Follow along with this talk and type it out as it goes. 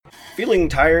Feeling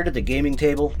tired at the gaming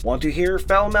table? Want to hear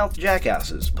foul-mouthed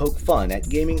jackasses poke fun at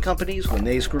gaming companies when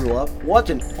they screw up?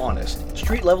 Want an honest,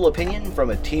 street-level opinion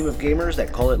from a team of gamers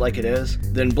that call it like it is?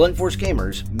 Then Blunt Force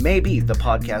Gamers may be the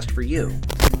podcast for you.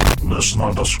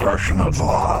 Listener discretion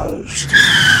advised.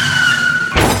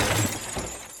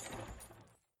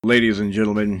 Ladies and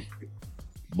gentlemen,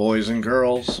 boys and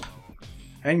girls,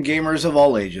 and gamers of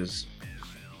all ages.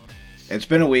 It's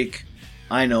been a week,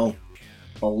 I know.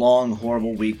 A long,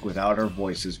 horrible week without our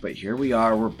voices, but here we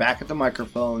are. We're back at the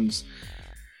microphones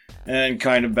and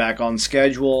kind of back on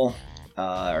schedule.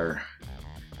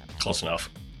 Close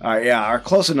enough. Our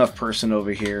close enough person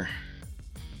over here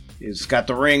is got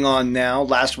the ring on now.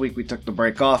 Last week we took the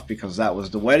break off because that was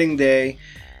the wedding day,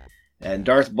 and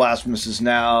Darth Blasphemous is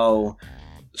now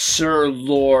Sir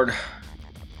Lord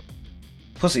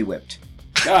Pussy Whipped.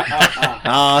 Not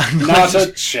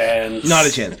a chance. Not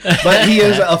a chance. But he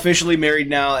is officially married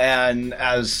now, and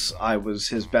as I was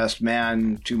his best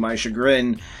man, to my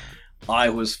chagrin, I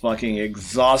was fucking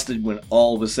exhausted when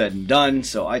all was said and done,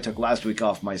 so I took last week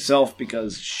off myself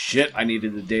because, shit, I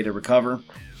needed the day to recover.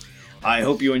 I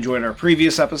hope you enjoyed our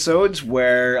previous episodes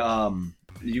where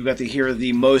you got to hear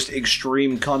the most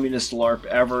extreme communist LARP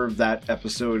ever. That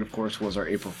episode, of course, was our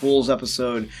April Fool's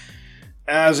episode,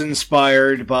 as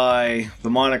inspired by the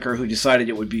moniker who decided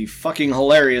it would be fucking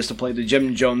hilarious to play the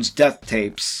Jim Jones death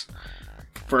tapes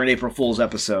for an April Fool's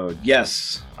episode.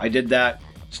 Yes, I did that.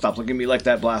 Stop looking at me like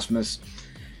that, Blasphemous.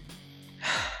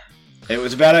 It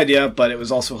was a bad idea, but it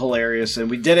was also hilarious, and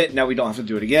we did it. Now we don't have to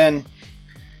do it again.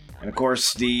 And of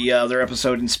course, the other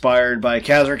episode inspired by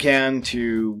Kazarkan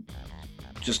to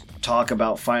just talk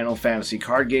about Final Fantasy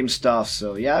card game stuff.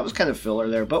 So yeah, it was kind of filler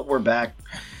there, but we're back.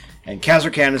 And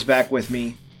Kazarkan is back with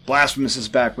me. Blasphemous is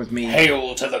back with me.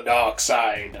 Hail to the dark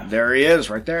side. There he is,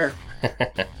 right there.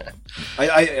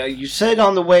 You said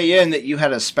on the way in that you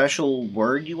had a special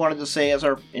word you wanted to say as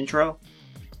our intro?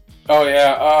 Oh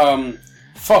yeah,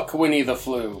 fuck Winnie the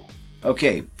Flu.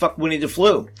 Okay, fuck Winnie the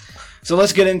Flu. So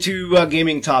let's get into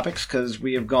gaming topics, because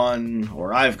we have gone,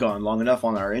 or I've gone long enough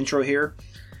on our intro here.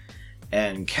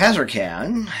 And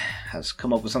Kazarkan has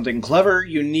come up with something clever,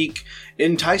 unique,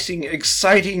 enticing,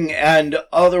 exciting, and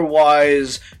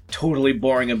otherwise totally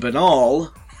boring and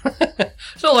banal.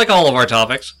 So like all of our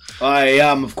topics. I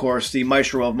am, of course, the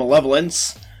maestro of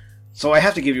malevolence, so I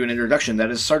have to give you an introduction that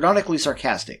is sardonically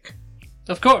sarcastic.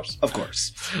 Of course. Of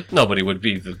course. Nobody would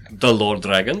be the Lord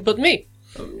Dragon but me.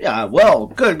 Yeah, well,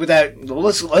 good with that.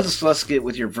 Let's get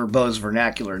with your verbose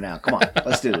vernacular now. Come on,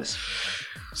 let's do this.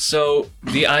 So,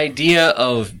 the idea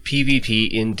of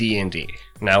PvP in D&D.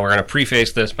 Now, we're going to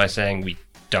preface this by saying we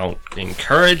don't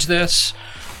encourage this,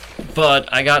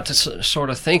 but I got to sort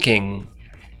of thinking,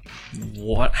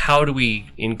 how do we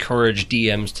encourage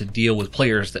DMs to deal with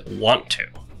players that want to?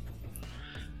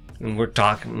 And we're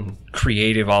talking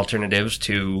creative alternatives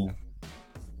to,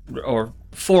 or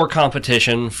for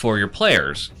competition for your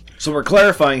players. So we're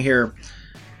clarifying here,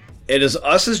 it is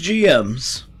us as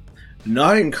GMs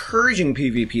not encouraging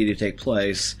PvP to take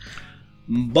place,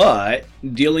 but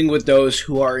dealing with those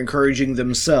who are encouraging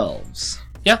themselves.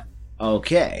 Yeah.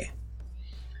 Okay.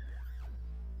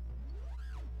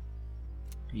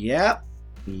 Yep.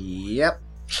 Yeah,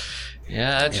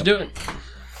 that's do it.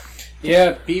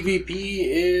 Yeah, PvP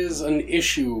is an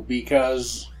issue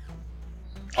because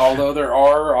although there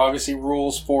are obviously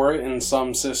rules for it in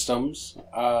some systems,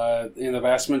 in the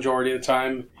vast majority of the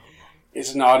time,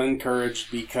 it's not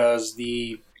encouraged because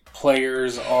the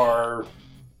players are,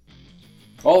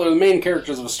 well, they're the main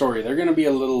characters of a story. They're going to be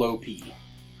a little OP.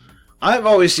 I've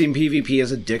always seen PvP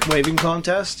as a dick-waving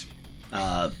contest.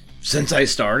 Since I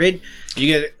started, you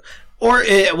get,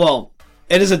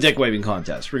 it is a dick-waving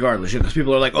contest, regardless. Because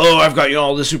people are like, oh, I've got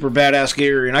all this super badass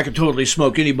gear, and I can totally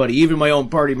smoke anybody, even my own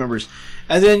party members.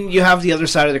 And then you have the other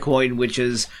side of the coin, which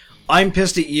is, I'm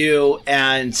pissed at you,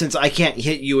 and since I can't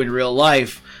hit you in real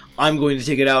life, I'm going to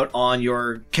take it out on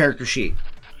your character sheet.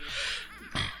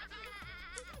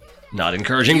 Not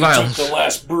encouraging You violence. took the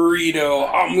last burrito.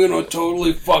 I'm gonna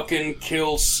totally fucking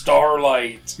kill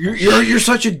Starlight. You're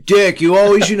such a dick. You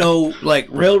always,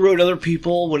 railroad other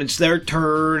people when it's their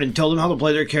turn and tell them how to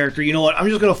play their character. You know what? I'm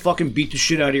just gonna fucking beat the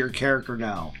shit out of your character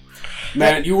now.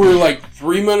 Man, you were like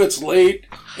 3 minutes late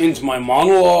into my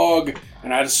monologue,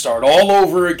 and I had to start all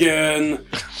over again,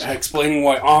 explaining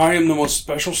why I am the most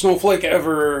special snowflake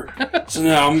ever. So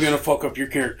now I'm gonna fuck up your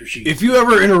character sheet. If you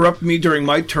ever interrupt me during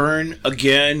my turn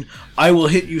again, I will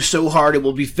hit you so hard it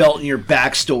will be felt in your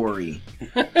backstory.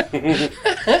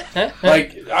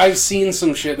 Like, I've seen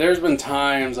some shit. There's been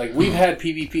times, like, we've had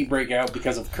PvP break out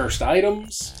because of cursed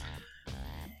items.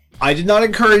 I did not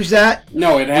encourage that.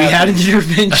 No, it We had an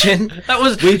intervention.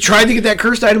 We tried to get that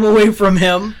cursed item away from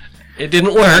him. It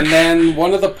didn't work. And then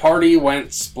one of the party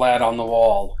went splat on the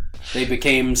wall. They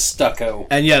became stucco.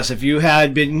 And yes, if you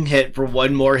had been hit for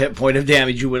one more hit point of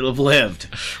damage, you would have lived.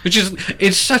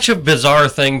 It's such a bizarre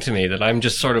thing to me that I'm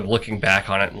just sort of looking back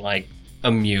on it and, like,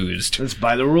 amused. It's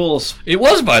by the rules. It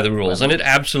was by the rules, and it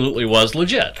absolutely was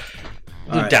legit.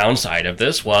 The right. downside of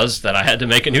this was that I had to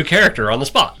make a new character on the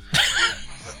spot.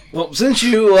 Well, since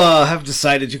you have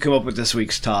decided to come up with this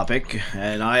week's topic,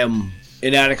 and I am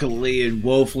inadequately and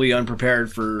woefully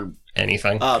unprepared for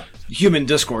anything human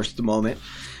discourse at the moment.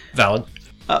 Valid.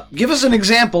 Give us an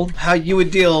example how you would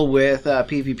deal with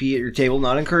PvP at your table,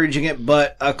 not encouraging it,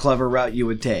 but a clever route you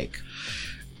would take.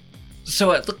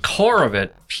 So at the core of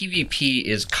it, PvP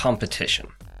is competition,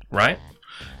 right?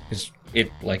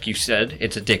 Like you said,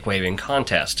 it's a dick-waving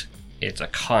contest. It's a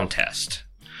contest.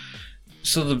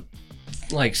 So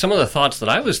some of the thoughts that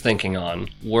I was thinking on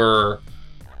were,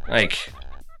 like,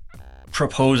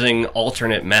 proposing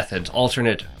alternate methods,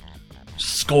 alternate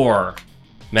score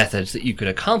methods that you could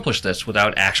accomplish this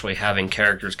without actually having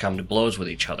characters come to blows with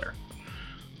each other.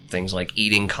 Things like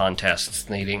eating contests,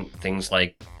 things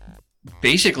like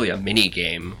basically a mini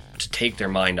game to take their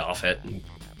mind off it and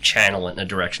channel it in a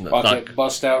direction that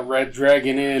bust out Red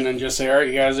Dragon Inn and just say, all right,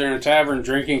 you guys are in a tavern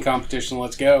drinking competition,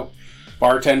 let's go.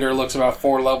 Bartender looks about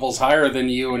 4 levels higher than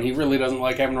you, and he really doesn't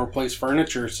like having to replace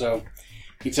furniture, so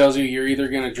he tells you you're either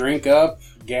going to drink up,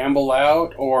 gamble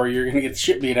out, or you're going to get the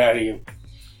shit beat out of you.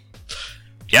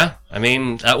 Yeah, I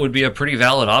mean, that would be a pretty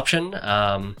valid option.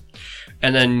 And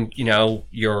then,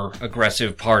 your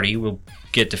aggressive party will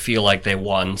get to feel like they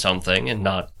won something and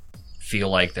not feel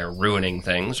like they're ruining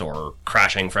things or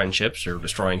crashing friendships or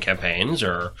destroying campaigns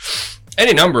or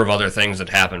any number of other things that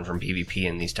happen from PvP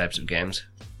in these types of games.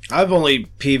 I've only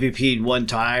PvP'd one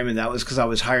time, and that was because I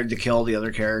was hired to kill the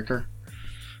other character.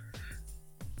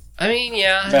 I mean,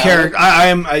 yeah.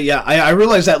 I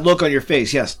realize that look on your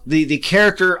face. Yes, the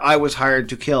character I was hired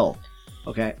to kill.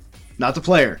 Okay, not the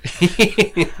player.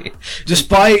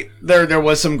 Despite there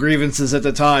was some grievances at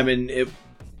the time, and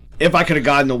if I could have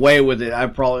gotten away with it, I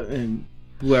probably, and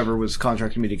whoever was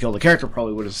contracting me to kill the character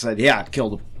probably would have said, "Yeah, kill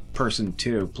the person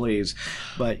too, please."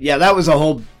 But yeah, that was a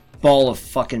whole ball of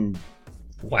fucking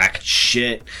whack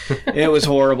shit. It was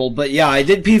horrible. But yeah, I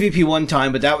did PvP one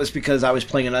time, but that was because I was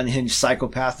playing an unhinged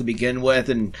psychopath to begin with,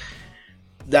 and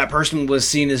that person was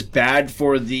seen as bad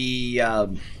for the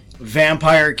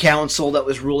vampire council that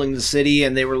was ruling the city,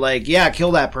 and they were like, yeah,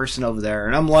 kill that person over there.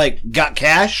 And I'm like, got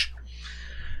cash?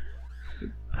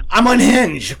 I'm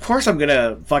unhinged. Of course I'm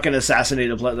gonna fucking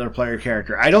assassinate their player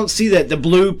character. I don't see that the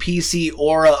blue PC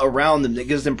aura around them that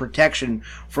gives them protection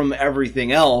from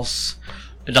everything else.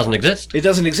 It doesn't exist. It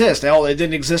doesn't exist. Hell, it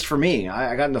didn't exist for me.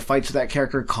 I got into fights with that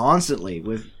character constantly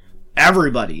with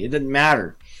everybody. It didn't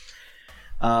matter.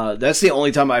 That's the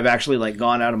only time I've actually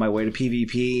gone out of my way to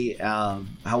PvP.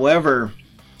 However,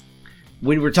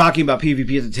 when we're talking about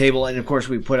PvP at the table, and of course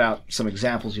we put out some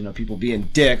examples, people being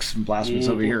dicks, and Blasphemous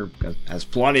over here has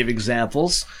plenty of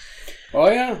examples. Oh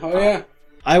yeah.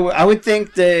 I would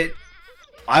think that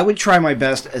I would try my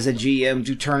best as a GM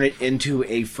to turn it into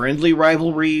a friendly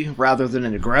rivalry rather than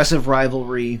an aggressive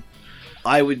rivalry.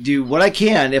 I would do what I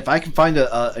can. If I can find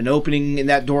an opening in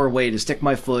that doorway to stick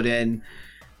my foot in,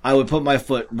 I would put my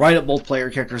foot right up both player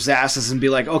characters' asses and be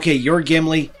like, okay, you're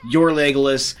Gimli, you're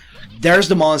Legolas, there's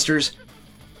the monsters.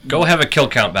 Go have a kill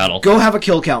count battle.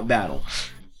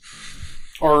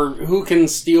 Or who can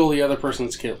steal the other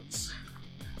person's kills?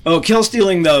 Oh, kill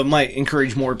stealing though might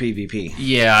encourage more PvP.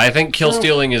 Yeah, I think kill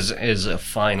stealing is a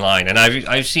fine line, and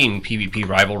I've seen PvP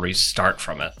rivalries start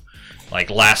from it.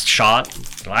 Like Last Shot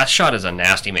is a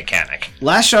nasty mechanic.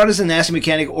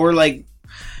 Or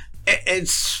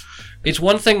it's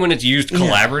one thing when it's used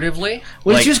collaboratively. Yeah.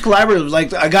 When it's used collaboratively,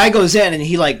 like a guy goes in and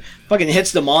he fucking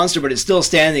hits the monster, but it's still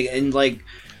standing, and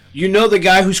the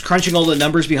guy who's crunching all the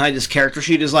numbers behind his character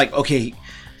sheet is like, okay,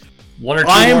 one or two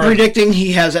I am predicting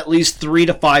he has at least 3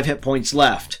 to 5 hit points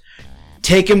left.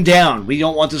 Take him down. We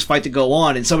don't want this fight to go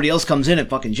on. And somebody else comes in and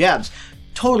fucking jabs.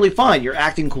 Totally fine. You're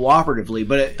acting cooperatively,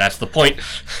 but that's the point.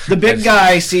 The big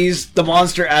guy sees the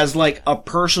monster as a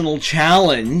personal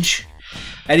challenge,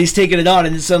 and he's taking it on.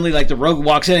 And then suddenly, the rogue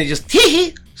walks in and just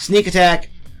sneak attack.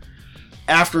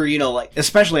 After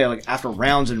especially after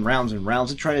rounds and rounds and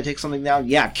rounds of trying to take something down.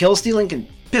 Yeah, kill stealing can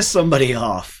piss somebody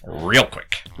off real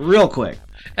quick.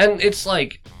 And it's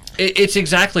it's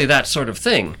exactly that sort of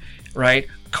thing, right?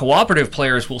 Cooperative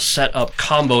players will set up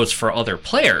combos for other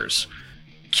players.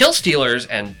 Kill stealers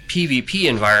and PvP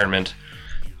environment,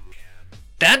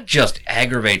 that just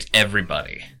aggravates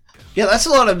everybody. Yeah, that's a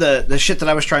lot of the shit that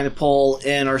I was trying to pull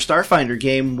in our Starfinder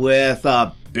game with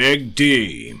Big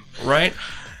D. Right?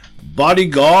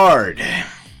 Bodyguard.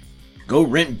 Go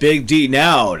rent Big D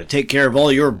now to take care of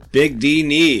all your Big D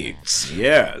needs.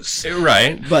 Yes.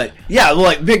 Right. But, yeah,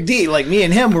 like Big D, like me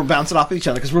and him were bouncing off each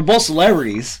other because we're both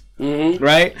celebrities,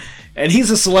 right? And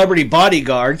he's a celebrity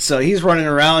bodyguard, so he's running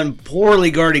around poorly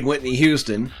guarding Whitney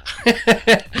Houston.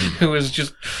 Who was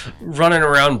just running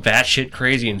around batshit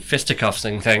crazy and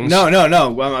fisticuffing things. No.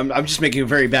 I'm just making a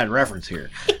very bad reference here.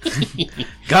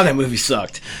 God, that movie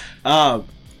sucked.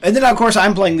 And then, of course,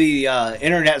 I'm playing the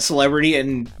internet celebrity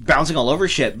and bouncing all over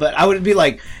shit. But I would be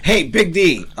like, hey, Big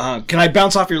D, can I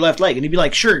bounce off your left leg? And he'd be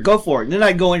like, sure, go for it. And then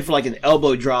I'd go in for like an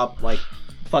elbow drop, like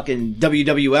fucking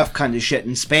WWF kind of shit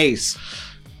in space.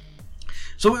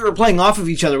 So we were playing off of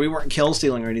each other. We weren't kill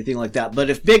stealing or anything like that. But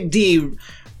if Big D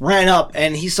ran up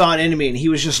and he saw an enemy and he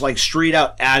was just like straight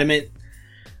out adamant,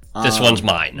 this one's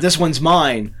mine. This one's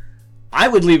mine. I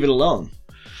would leave it alone.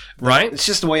 Right? It's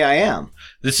just the way I am.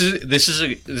 This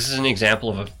is an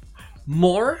example of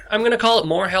I'm going to call it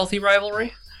more healthy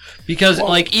rivalry, because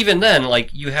like even then, like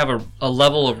you have a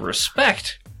level of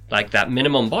respect, like that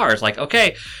minimum bar is like,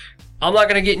 okay, I'm not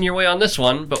going to get in your way on this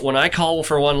one, but when I call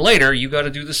for one later, you got to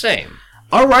do the same.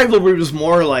 Our rivalry was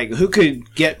more like who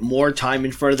could get more time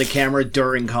in front of the camera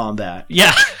during combat.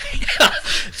 Yeah.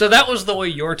 So that was the way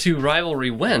your two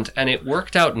rivalry went, and it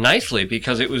worked out nicely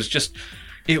because it was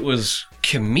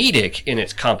comedic in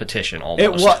its competition almost.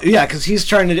 It was, yeah, because he's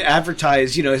trying to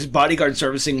advertise, his bodyguard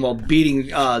servicing while beating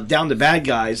down the bad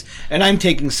guys, and I'm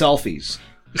taking selfies.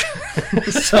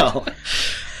 So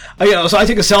I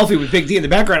take a selfie with Big D in the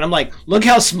background. I'm like, look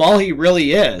how small he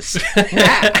really is.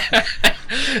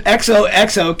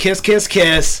 XO, kiss, kiss,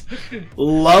 kiss.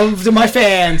 Love to my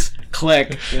fans.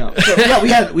 Click. So,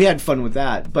 yeah, we had fun with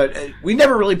that, but we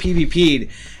never really PvP'd,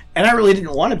 and I really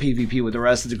didn't want to PvP with the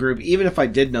rest of the group, even if I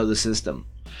did know the system.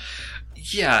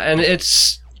 Yeah, and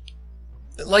it's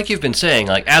like you've been saying,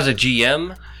 like as a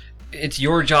GM, it's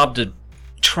your job to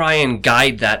try and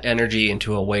guide that energy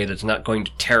into a way that's not going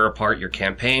to tear apart your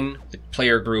campaign, the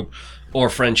player group, or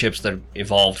friendships that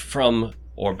evolved from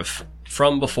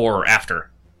before or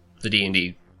after the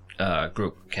D&D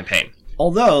group campaign.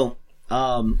 Although,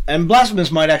 and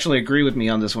Blasphemous might actually agree with me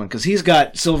on this one, because he's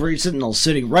got Silver Age Sentinel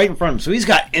sitting right in front of him, so he's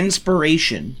got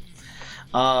inspiration.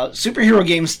 Superhero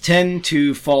games tend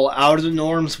to fall out of the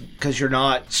norms because you're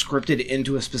not scripted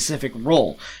into a specific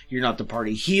role. You're not the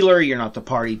party healer, you're not the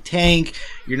party tank,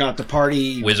 you're not the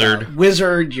party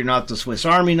wizard, you're not the Swiss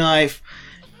Army knife.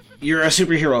 You're a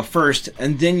superhero first,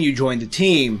 and then you join the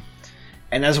team.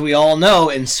 And as we all know,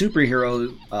 in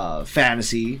superhero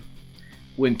fantasy,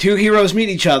 when two heroes meet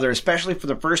each other, especially for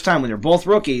the first time when they're both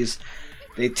rookies,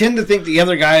 they tend to think the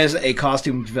other guy is a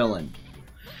costumed villain.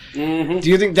 Mm-hmm. Do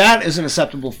you think that is an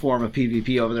acceptable form of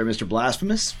PvP over there, Mr.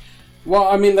 Blasphemous? Well,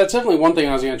 I mean, that's definitely one thing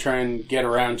I was going to try and get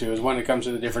around to, is when it comes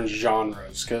to the different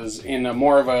genres. Because in a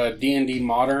more of a D&D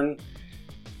modern,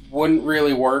 wouldn't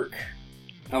really work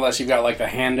unless you've got like the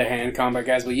hand-to-hand combat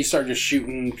guys, but you start just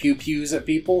shooting pew-pews at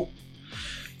people,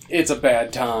 it's a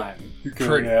bad time. You're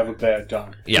going to have a bad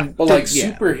time. Yeah. But like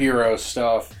superhero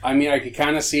stuff, I mean, I could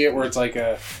kind of see it where it's like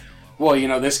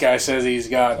this guy says he's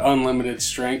got unlimited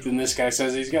strength, and this guy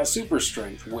says he's got super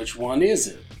strength. Which one is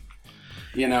it?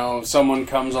 If someone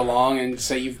comes along and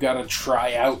say you've got to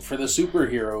try out for the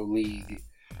superhero league.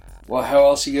 Well, how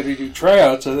else are you going to do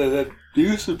tryouts other than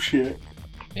do some shit?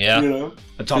 Yeah.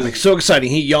 Atomic, so exciting.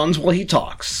 He yawns while he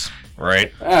talks.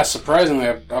 Right. Surprisingly,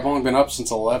 I've only been up since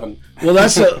 11.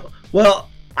 Well,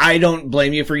 I don't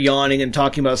blame you for yawning and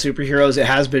talking about superheroes. It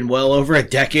has been well over a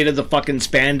decade of the fucking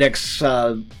spandex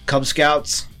Cub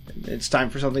Scouts. It's time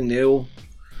for something new.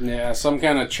 Yeah, some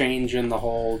kind of change in the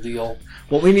whole deal.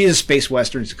 What we need is space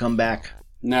westerns to come back.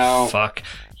 No. Fuck.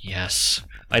 Yes.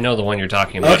 I know the one you're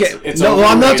talking about. Okay.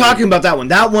 I'm not talking about that one.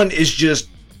 That one is just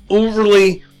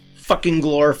overly fucking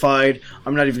glorified.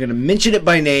 I'm not even going to mention it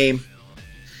by name.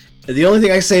 The only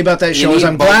thing I say about that show is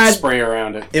I'm glad spray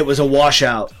around it. It was a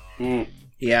washout. Mm.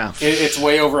 Yeah. It's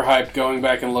way overhyped. Going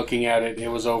back and looking at it, it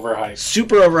was overhyped.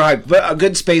 Super overhyped, but a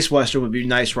good space western would be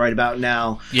nice right about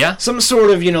now. Yeah. Some sort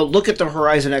of, look at the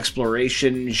horizon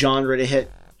exploration genre to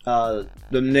hit the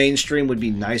mainstream would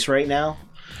be nice right now.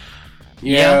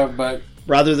 Yeah, but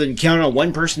rather than count on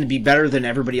one person to be better than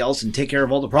everybody else and take care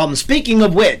of all the problems. Speaking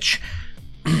of which,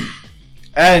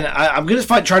 and I'm going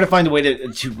to try to find a way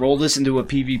to roll this into a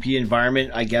PvP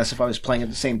environment. I guess if I was playing at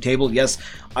the same table, yes,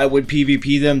 I would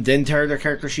PvP them, then tear their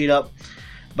character sheet up.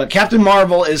 But Captain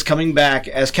Marvel is coming back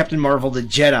as Captain Marvel the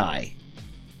Jedi.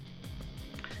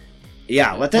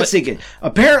 Yeah, let that sink in.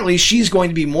 Apparently, she's going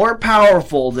to be more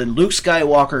powerful than Luke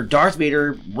Skywalker, Darth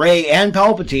Vader, Rey, and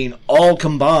Palpatine all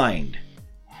combined.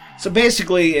 So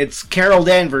basically, it's Carol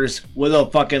Danvers with a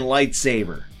fucking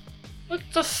lightsaber. What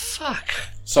the fuck?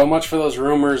 So much for those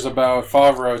rumors about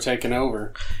Favreau taking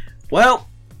over. Well,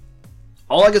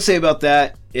 all I can say about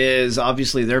that is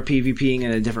obviously they're PvPing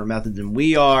in a different method than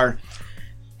we are.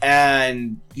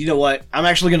 And you know what? I'm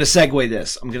actually going to segue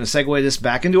this. I'm going to segue this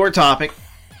back into our topic.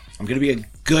 I'm going to be a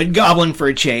good goblin for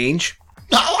a change.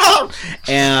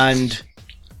 And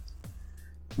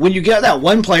when you get that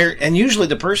one player, and usually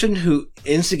the person who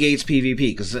instigates PvP,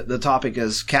 because the topic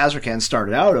as Kazrakan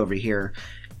started out over here,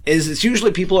 is it's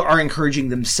usually people are encouraging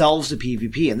themselves to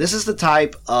PvP. And this is the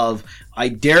type of, I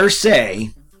dare say,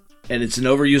 and it's an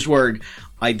overused word,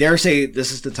 I dare say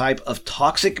this is the type of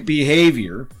toxic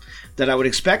behavior that I would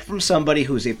expect from somebody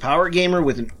who's a power gamer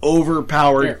with an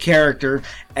overpowered character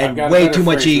and way too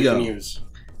much ego. It's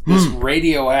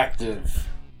radioactive.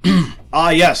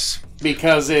 Yes.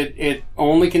 Because it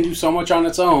only can do so much on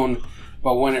its own,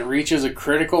 but when it reaches a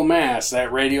critical mass,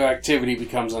 that radioactivity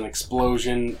becomes an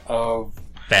explosion of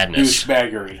badness.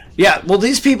 Douchebaggery. Yeah, well,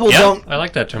 these people don't... I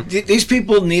like that term. These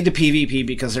people need the PvP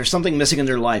because there's something missing in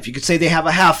their life. You could say they have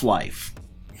a half-life.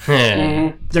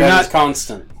 Mm-hmm. They're not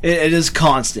constant. It is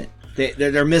constant.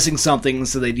 They're missing something,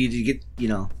 so they need to get,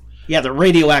 they're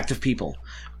radioactive people.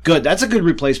 Good, that's a good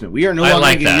replacement. We are no longer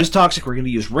going to use toxic, we're going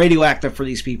to use radioactive for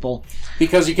these people.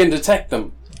 Because you can detect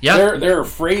them. Yeah. There are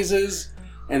phrases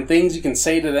and things you can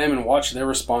say to them and watch their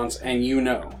response, and you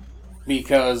know.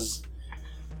 Because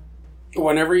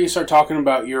whenever you start talking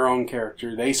about your own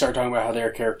character, they start talking about how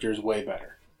their character is way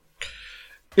better.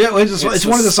 Yeah, it's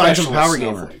one of the signs of a power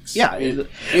gamer. Yeah.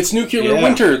 It's nuclear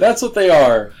winter, that's what they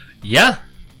are. Yeah.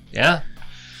 Yeah.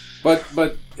 But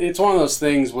it's one of those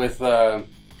things with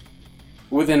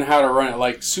within how to run it.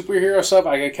 Like superhero stuff,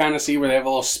 I can kind of see where they have a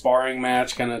little sparring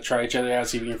match, kind of try each other out,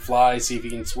 see if you can fly, see if you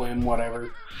can swim,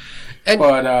 whatever.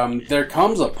 But there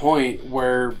comes a point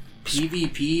where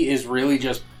PvP is really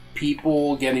just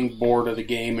people getting bored of the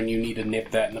game, and you need to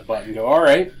nip that in the butt and go,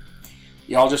 alright,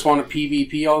 y'all just want to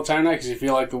PvP all the time now because you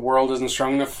feel like the world isn't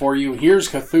strong enough for you? Here's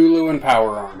Cthulhu and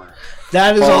power armor.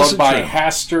 That is also by true.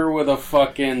 Haster with a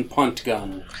fucking punt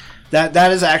gun.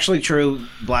 That is actually true.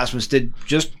 Blasphemous did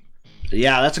just...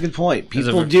 Yeah, that's a good point.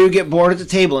 People do get bored at the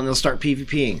table and they'll start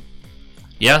PvPing.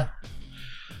 Yeah.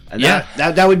 And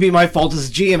that would be my fault as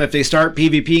a GM if they start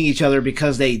PvPing each other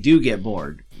because they do get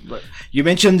bored. But you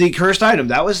mentioned the cursed item.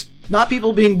 That was not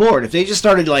people being bored. If they just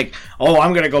started like, oh,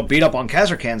 I'm going to go beat up on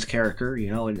Kazrakan's character,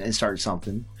 and start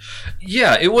something.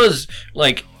 Yeah, it was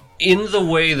like... In the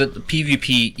way that the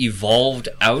PvP evolved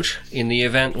out in the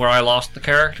event where I lost the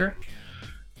character,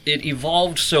 it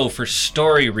evolved so for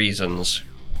story reasons,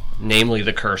 namely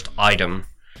the cursed item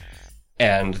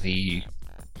and the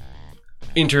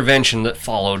intervention that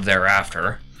followed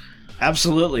thereafter.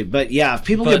 Absolutely, but yeah, if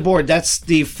people get bored, that's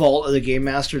the fault of the Game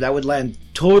Master. That would land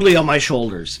totally on my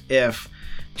shoulders if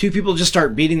two people just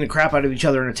start beating the crap out of each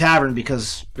other in a tavern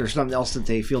because there's something else that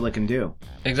they feel they can do.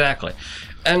 Exactly.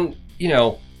 And,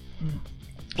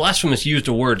 Blasphemous used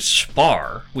the word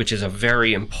spar, which is a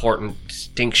very important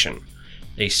distinction.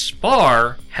 A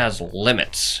spar has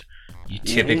limits. You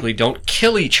typically don't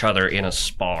kill each other in a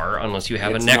spar unless you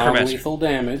have a necromancer. It's non-lethal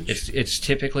damage. It's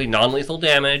typically non-lethal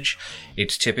damage.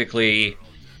 It's typically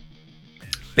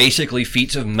basically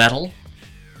feats of metal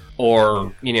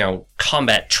or,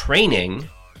 combat training,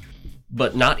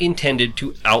 but not intended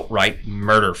to outright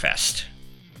murderfest,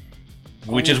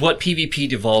 which is what PvP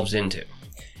devolves into.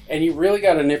 And you really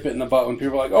got to nip it in the butt when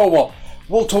people are like, oh, well,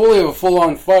 we'll totally have a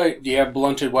full-on fight. Do you have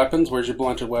blunted weapons? Where's your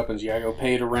blunted weapons? You gotta go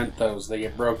pay to rent those. They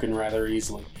get broken rather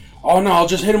easily. Oh, no, I'll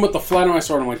just hit him with the flat of my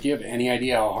sword. I'm like, do you have any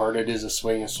idea how hard it is to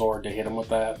swing a sword to hit him with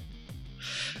that?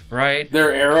 Right.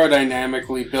 They're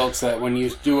aerodynamically built so that when you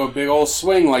do a big old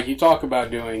swing like you talk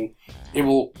about doing, it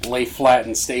will lay flat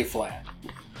and stay flat.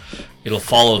 It'll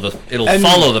follow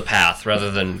the path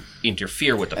rather than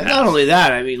interfere with the path. And not only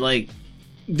that, I mean, like,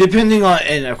 depending on,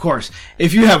 and of course,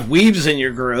 if you have weebs in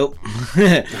your group,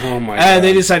 oh my God, and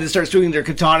they decide to start swinging their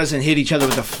katanas and hit each other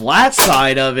with the flat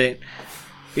side of it,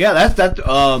 yeah,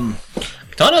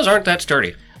 katanas aren't that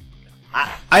sturdy.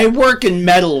 I work in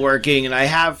metalworking, and I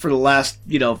have for the last,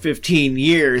 15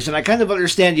 years, and I kind of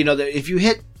understand, that if you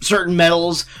hit certain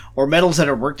metals, or metals that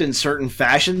are worked in certain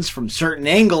fashions from certain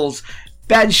angles,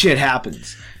 bad shit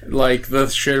happens. Like the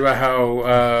shit about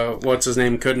how,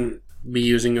 what's-his-name couldn't be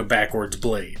using a backwards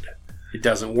blade. It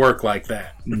doesn't work like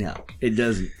that. No, it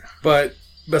doesn't. But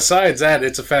besides that,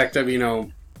 it's a fact of,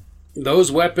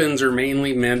 those weapons are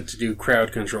mainly meant to do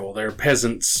crowd control. They're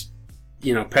peasants'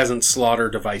 peasant slaughter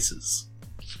devices.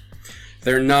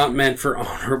 They're not meant for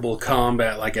honorable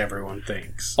combat like everyone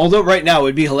thinks. Although right now it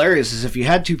would be hilarious is if you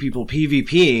had two people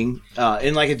PvPing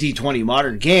in like a D20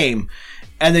 modern game,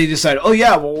 and they decide, oh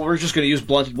yeah, well we're just going to use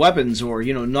blunt weapons or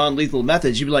non-lethal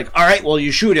methods. You'd be like, all right, well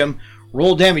you shoot him,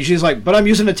 roll damage. He's like, but I'm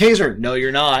using a taser. No,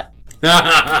 you're not.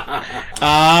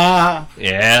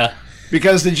 Yeah.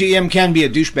 Because the GM can be a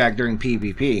douchebag during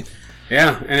PvP.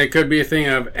 Yeah, and it could be a thing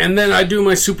of, and then I do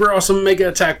my super awesome mega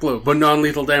attack blow, but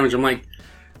non-lethal damage. I'm like,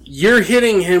 you're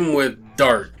hitting him with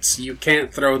darts. You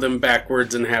can't throw them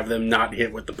backwards and have them not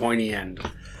hit with the pointy end.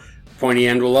 Pointy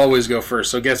end will always go first,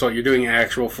 so guess what? You're doing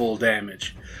actual full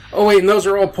damage. Oh wait, and those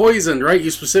are all poisoned, right? You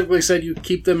specifically said you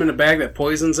keep them in a bag that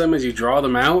poisons them as you draw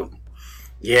them out?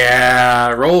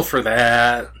 Yeah, roll for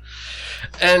that.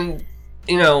 And,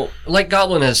 like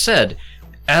Goblin has said,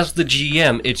 as the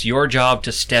GM, it's your job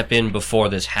to step in before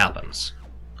this happens.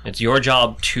 It's your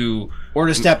job to... Or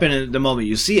to step in at the moment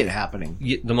you see it happening.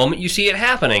 The moment you see it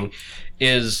happening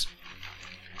is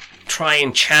try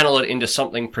and channel it into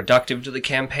something productive to the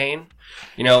campaign.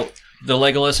 The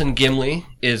Legolas and Gimli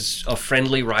is a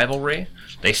friendly rivalry.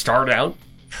 They start out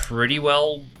pretty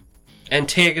well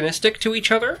antagonistic to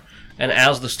each other, and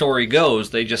as the story goes,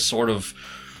 they just sort of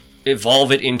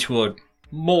evolve it into a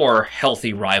more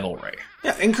healthy rivalry.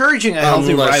 Yeah, encouraging a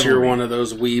healthy rivalry. Unless you're one of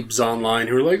those weebs online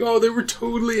who are like, oh, they were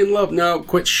totally in love. No,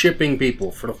 quit shipping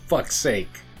people, for the fuck's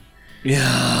sake.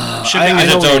 Yeah. Shipping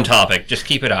is its own topic. Just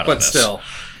keep it out of this. But still.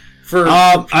 For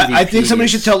I think somebody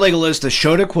should tell Legolas the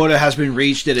Shota quota has been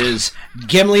reached. It is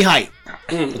Gimli height.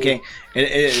 Okay?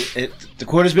 The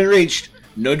quota's been reached.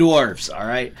 No dwarves,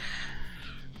 alright?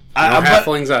 No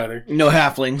halflings either. No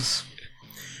halflings.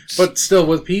 But still,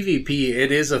 with PvP,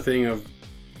 it is a thing of...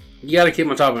 You gotta keep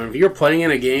on top of it. If you're playing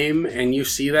in a game and you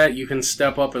see that, you can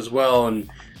step up as well and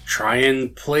try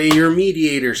and play your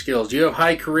mediator skills. Do you have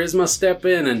high charisma? Step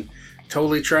in and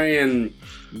totally try and,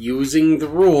 using the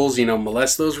rules,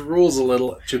 molest those rules a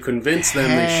little to convince them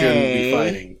they shouldn't be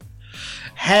fighting.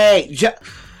 Hey,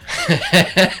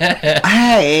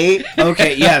 hey.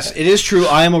 Okay, yes, it is true.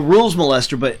 I am a rules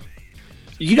molester, but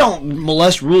you don't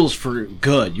molest rules for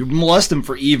good. You molest them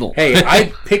for evil. Hey,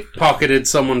 I pickpocketed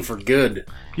someone for good.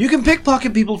 You can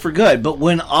pickpocket people for good, but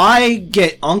when I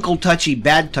get Uncle Touchy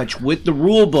Bad Touch with the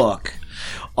rule book,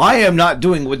 I am not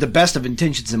doing it with the best of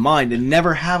intentions in mind, and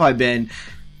never have I been.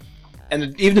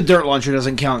 And even the dirt launcher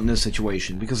doesn't count in this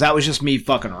situation, because that was just me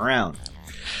fucking around.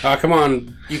 Come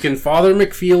on. You can Father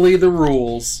McFeely the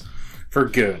rules for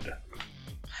good.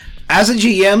 As a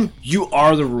GM, you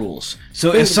are the rules.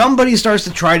 So if somebody starts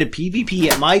to try to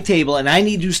PvP at my table and I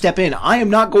need to step in, I am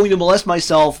not going to molest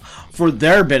myself for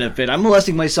their benefit. I'm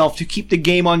molesting myself to keep the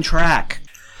game on track.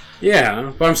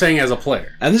 Yeah, but I'm saying as a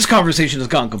player. And this conversation has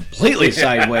gone completely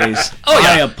sideways. Oh, yeah.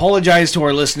 I apologize to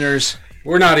our listeners.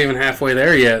 We're not even halfway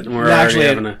there yet. And we're Actually,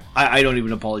 already having I don't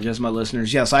even apologize to my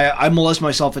listeners. Yes, I molest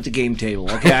myself at the game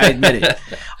table. Okay, I admit it.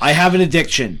 I have an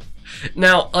addiction.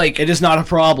 Now, it is not a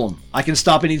problem. I can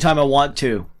stop anytime I want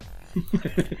to.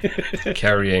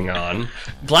 Carrying on.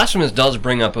 Blasphemous does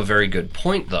bring up a very good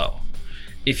point, though.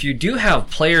 If you do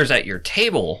have players at your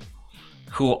table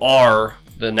who are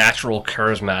the natural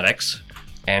charismatics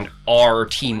and are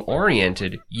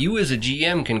team-oriented, you as a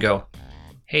GM can go,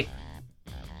 hey,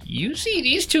 you see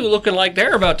these two looking like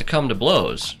they're about to come to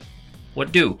blows.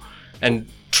 What do? And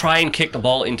try and kick the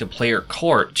ball into player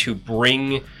court to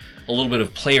bring a little bit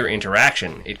of player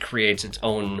interaction. It creates its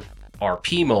own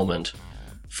RP moment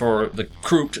for the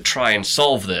group to try and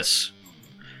solve this.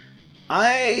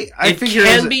 It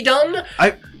can be done.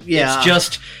 Yeah. It's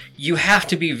just you have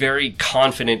to be very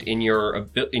confident in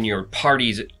your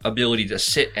party's ability to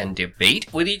sit and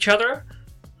debate with each other,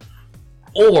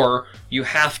 or you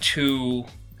have to.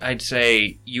 I'd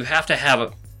say you have to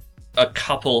have a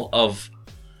couple of,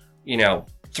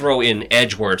 throw in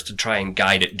edge words to try and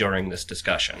guide it during this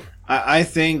discussion. I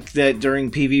think that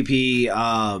during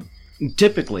PvP,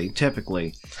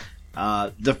 typically,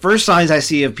 the first signs I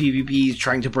see of PvP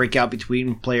trying to break out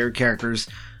between player characters,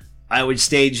 I would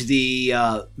stage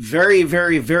the very,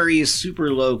 very, very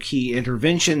super low-key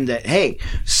intervention that, hey,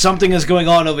 something is going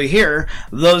on over here,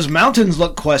 those mountains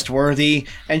look quest-worthy,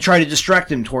 and try to distract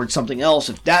them towards something else.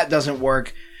 If that doesn't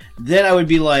work, then I would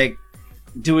be like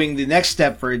doing the next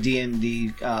step for a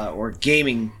D&D or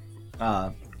gaming,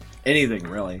 anything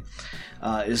really,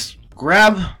 is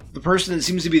grab the person that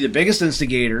seems to be the biggest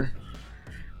instigator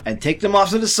and take them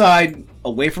off to the side,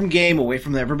 away from game, away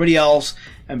from everybody else,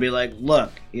 and be like,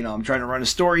 look, I'm trying to run a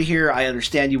story here. I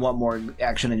understand you want more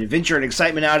action and adventure and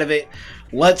excitement out of it.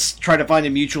 Let's try to find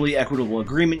a mutually equitable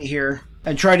agreement here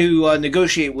and try to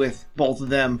negotiate with both of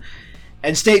them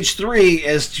And stage 3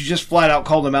 is to just flat out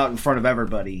call them out in front of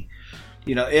everybody.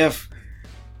 You know, if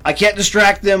I can't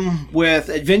distract them with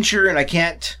adventure and I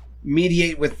can't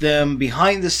mediate with them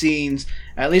behind the scenes,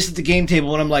 at least at the game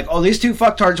table, when I'm like, oh, these two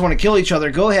fucktards want to kill each other,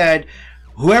 go ahead.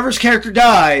 Whoever's character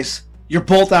dies, you're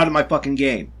both out of my fucking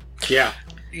game. Yeah.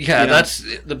 Yeah, that's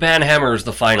the banhammer is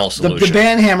the final solution. The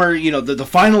banhammer, you know, the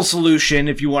final solution,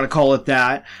 if you want to call it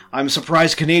that. I'm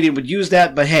surprised Canadian would use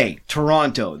that, but hey,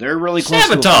 Toronto, they're really close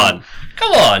to Sabaton.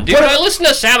 Come on, dude. I listen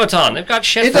to Sabaton. They've got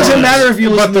shit. It doesn't matter if you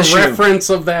listen But to the reference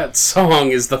of that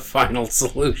song is the final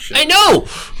solution. I know.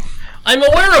 I'm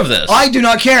aware of this. I do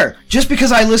not care. Just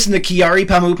because I listen to Kiari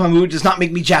Pamu Pamu does not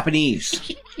make me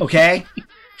Japanese. Okay?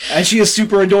 And she is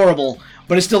super adorable.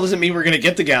 But it still doesn't mean we're going to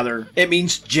get together. It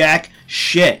means jack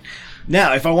shit.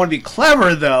 Now, if I want to be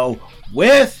clever, though,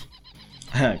 with...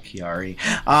 Kiari.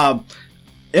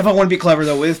 If I want to be clever,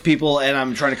 though, with people and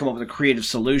I'm trying to come up with a creative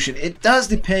solution, it does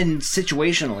depend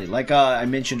situationally. Like I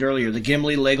mentioned earlier, the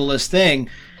Gimli Legolas thing,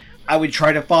 I would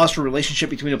try to foster a relationship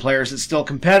between the players that's still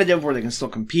competitive, where they can still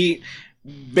compete,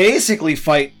 basically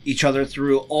fight each other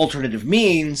through alternative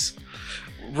means...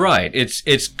 Right.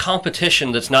 It's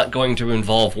competition that's not going to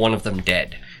involve one of them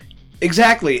dead.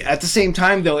 Exactly. At the same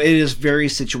time, though, it is very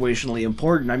situationally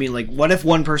important. I mean, like, what if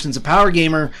one person's a power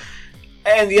gamer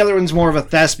and the other one's more of a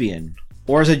thespian?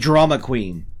 Or is a drama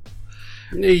queen?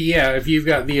 Yeah, if you've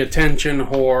got the attention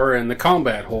whore and the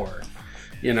combat whore.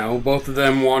 You know, both of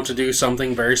them want to do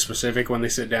something very specific when they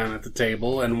sit down at the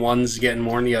table, and one's getting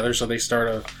more than the other, so they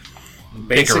start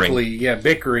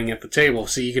bickering at the table.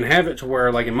 So you can have it to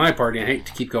where, like in my party, I hate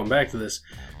to keep going back to this,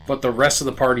 but the rest of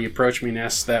the party approach me and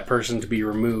ask that person to be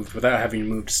removed without having to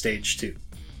move to stage 2.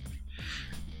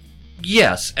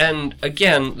 Yes, and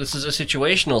again, this is a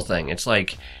situational thing. It's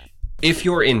like, if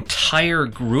your entire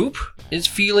group is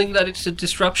feeling that it's a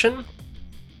disruption,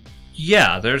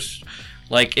 yeah, there's,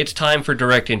 like, it's time for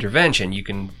direct intervention. You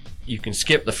can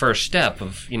skip the first step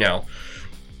of, you know,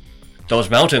 those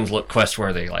mountains look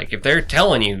quest-worthy. Like, if they're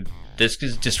telling you this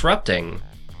is disrupting,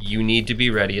 you need to be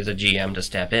ready as a GM to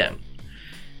step in.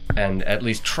 And at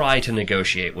least try to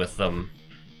negotiate with them.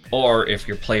 Or if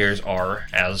your players are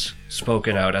as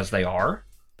spoken out as they are,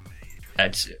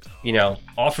 you know,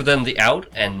 offer them the out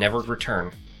and never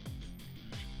return.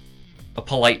 A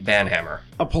polite banhammer.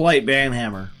 A polite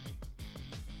banhammer.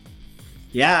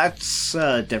 Yeah, it's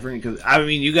different, because, I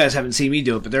mean, you guys haven't seen me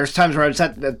do it, but there's times where I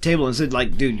sat at the table and said,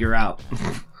 like, dude, you're out.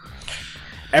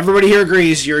 Everybody here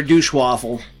agrees you're a douche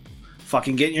waffle.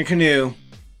 Fucking get in your canoe,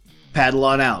 paddle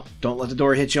on out. Don't let the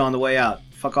door hit you on the way out.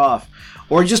 Fuck off.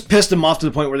 Or just piss them off to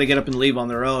the point where they get up and leave on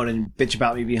their own and bitch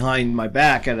about me behind my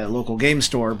back at a local game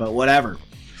store, but whatever.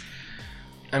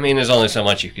 I mean, there's only so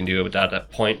much you can do at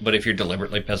that point, but if you're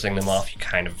deliberately pissing them off, you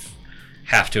kind of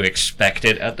have to expect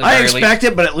it at the very least. I expect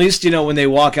it, but at least, you know, when they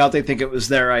walk out, they think it was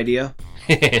their idea.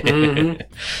 Mm-hmm.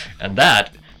 And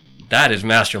that is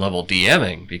master level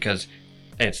DMing, because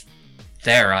it's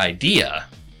their idea,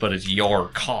 but it's your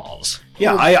cause.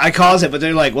 Yeah, I cause it, but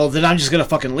they're like, well, then I'm just gonna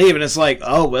fucking leave, and it's like,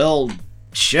 oh, well,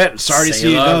 shit, sorry to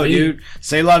see you go, dude.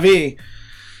 C'est la vie.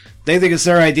 They think it's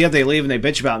their idea, they leave and they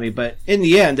bitch about me, but in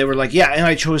the end, they were like, yeah, and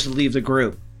I chose to leave the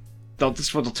group. This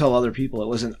is what they'll tell other people. It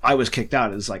wasn't, I was kicked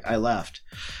out. It was like, I left.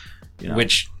 You know?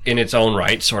 Which, in its own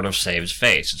right, sort of saves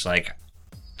face. It's like,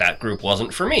 that group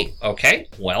wasn't for me. Okay,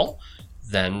 well,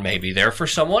 then maybe they're for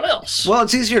someone else. Well,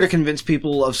 it's easier to convince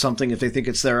people of something if they think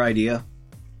it's their idea.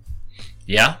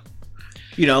 Yeah?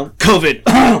 You know,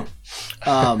 COVID.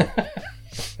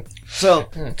 So,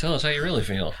 tell us how you really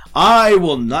feel. I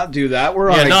will not do that.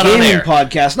 We're on a gaming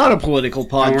podcast, not a political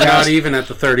podcast. And we're not even at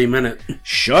the 30-minute.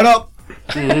 Shut up.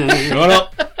 Shut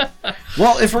up.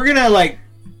 Well, if we're gonna, like,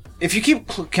 if you keep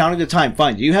counting the time,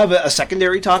 fine. Do you have a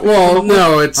secondary topic? Well,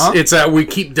 no, it's that we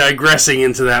keep digressing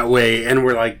into that way, and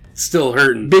we're, like, still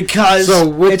hurting. Because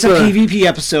it's a PvP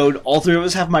episode. All three of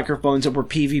us have microphones, and we're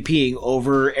PvPing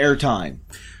over airtime.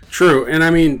 True, and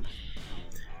I mean,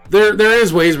 there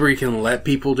is ways where you can let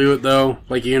people do it, though.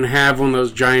 Like, you can have one of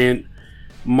those giant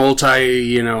what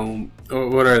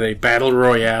are they, battle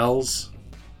royales?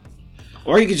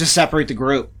 Or you could just separate the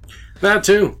group. That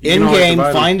too. In-game,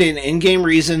 find an in-game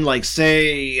reason, like,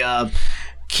 say,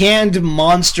 Canned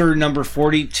Monster number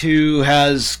 42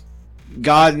 has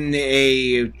gotten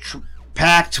a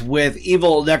pact with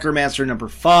Evil Necromancer number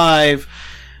 5.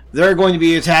 They're going to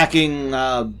be attacking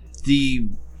the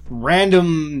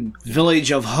random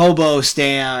village of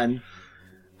Hobostan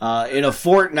in a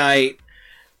fortnight,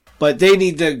 but they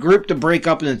need the group to break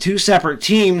up into 2 separate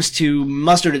teams to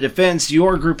muster the defense.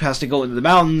 Your group has to go into the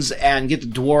mountains and get the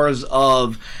dwarves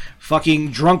of fucking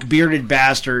drunk bearded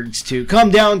bastards to come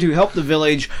down to help the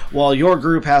village while your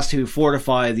group has to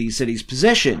fortify the city's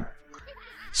position.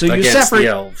 So you against separate the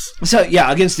elves. So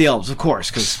yeah, against the elves, of course,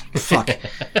 because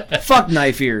fuck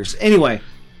knife ears. Anyway,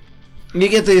 you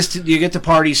get the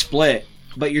party split,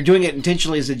 but you're doing it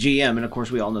intentionally as a GM, and of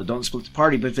course we all know don't split the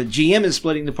party. But if the GM is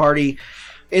splitting the party,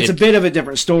 it's a bit of a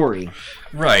different story.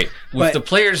 Right. If the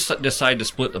players decide to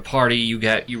split the party,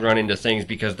 you run into things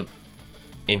because the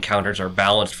encounters are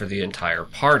balanced for the entire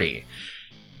party.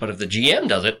 But if the GM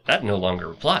does it, that no longer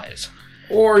applies.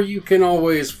 Or you can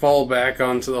always fall back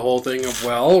onto the whole thing of,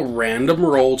 well, random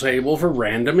roll table for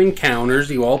random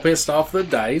encounters. You all pissed off the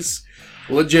dice.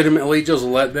 Legitimately just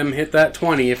let them hit that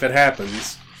 20 if it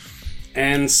happens.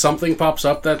 And something pops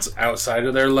up that's outside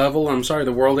of their level. I'm sorry,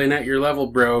 the world ain't at your level,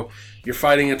 bro. You're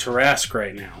fighting a Tarrasque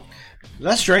right now.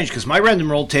 That's strange, because my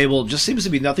random roll table just seems to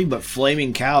be nothing but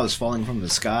flaming cows falling from the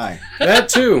sky. That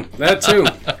too.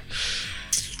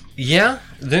 Yeah,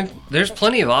 there's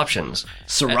plenty of options.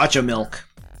 Sriracha milk.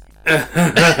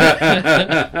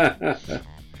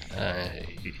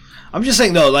 I'm just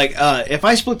saying, though, like, if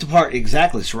I split apart,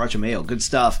 exactly, sriracha mayo, good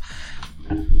stuff.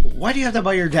 Why do you have that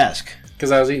by your desk?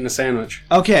 Because I was eating a sandwich.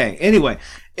 Okay, anyway,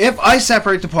 if I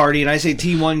separate the party and I say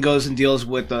T1 goes and deals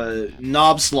with the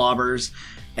knob slobbers,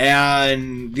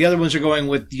 and the other ones are going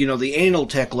with, the anal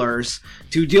ticklers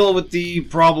to deal with the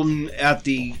problem at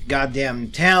the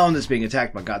goddamn town that's being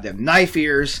attacked by goddamn knife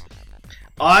ears,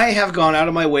 I have gone out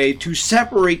of my way to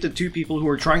separate the two people who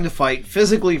are trying to fight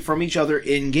physically from each other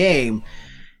in-game,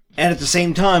 and at the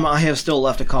same time, I have still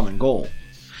left a common goal.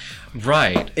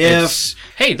 Right.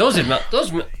 Hey, those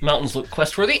mountains look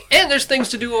quest-worthy, and there's things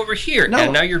to do over here,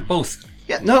 and now you're both...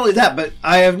 Yeah, not only that, but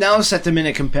I have now set them in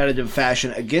a competitive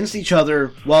fashion against each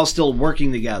other while still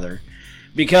working together.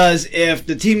 Because if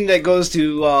the team that goes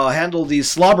to handle these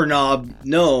slobber knob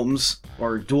gnomes,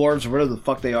 or dwarves, or whatever the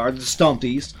fuck they are, the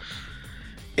stumpies,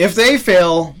 if they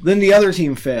fail, then the other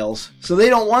team fails. So they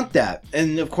don't want that.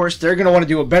 And of course, they're going to want to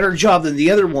do a better job than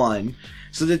the other one.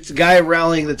 So that the guy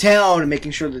rallying the town and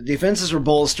making sure the defenses are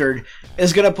bolstered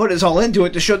is going to put his all into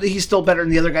it to show that he's still better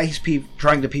than the other guy he's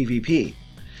trying to PvP.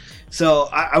 So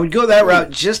I would go that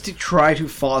route just to try to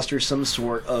foster some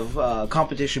sort of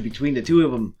competition between the two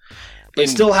of them. But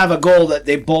still have a goal that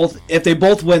if they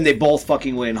both win, they both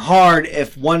fucking win hard.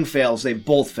 If one fails, they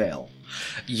both fail.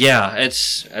 Yeah,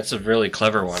 that's a really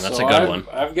clever one. That's a good one.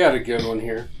 I've got a good one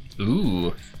here.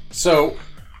 Ooh. So,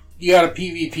 you got a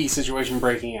PvP situation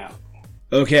breaking out.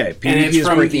 Okay, PvP and it's is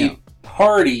from breaking the out.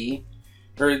 party,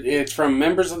 or it's from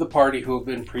members of the party who have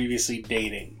been previously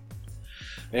dating.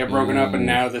 They have broken up, and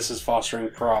now this is fostering a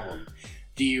problem.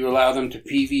 Do you allow them to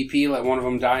PvP, let one of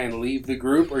them die, and leave the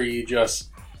group, or you just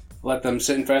let them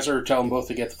sit and fester, or tell them both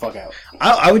to get the fuck out?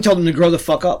 I would tell them to grow the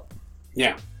fuck up.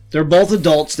 Yeah. They're both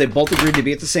adults. They both agreed to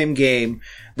be at the same game.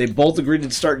 They both agreed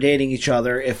to start dating each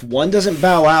other. If one doesn't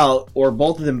bow out, or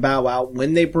both of them bow out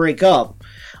when they break up,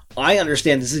 I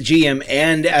understand as a GM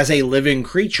and as a living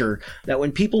creature that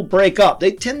when people break up,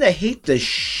 they tend to hate the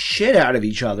shit out of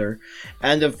each other.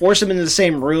 And to force them into the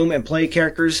same room and play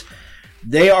characters,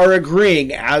 they are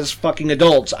agreeing as fucking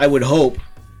adults, I would hope,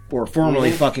 or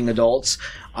formerly fucking adults,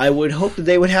 I would hope that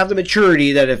they would have the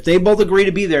maturity that if they both agree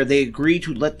to be there, they agree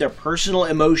to let their personal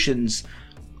emotions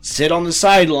sit on the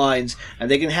sidelines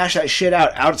and they can hash that shit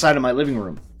out outside of my living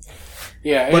room.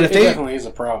 Yeah, but it definitely is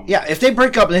a problem. Yeah, if they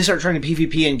break up and they start trying to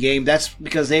PvP in-game, that's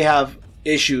because they have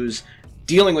issues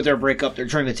dealing with their breakup. They're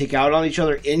trying to take out on each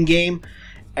other in-game.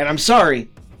 And I'm sorry,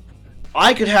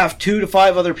 I could have 2 to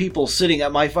 5 other people sitting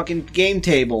at my fucking game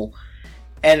table,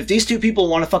 and if these two people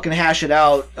want to fucking hash it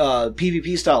out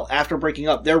PvP style after breaking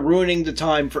up, they're ruining the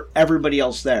time for everybody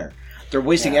else there. They're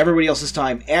wasting everybody else's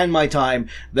time and my time.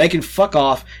 They can fuck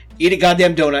off, eat a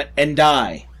goddamn donut, and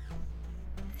die.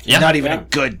 Yeah, not even a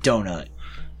good donut.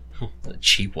 The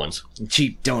cheap ones.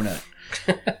 Cheap donut.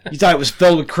 You thought it was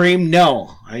filled with cream?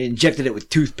 No. I injected it with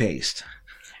toothpaste.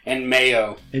 And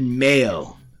mayo. And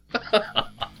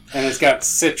it's got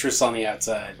citrus on the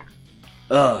outside.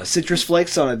 Citrus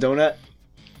flakes on a donut?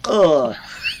 Ugh.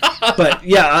 But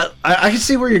yeah, I can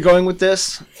see where you're going with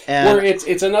this. And where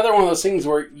it's another one of those things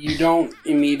where you don't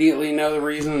immediately know the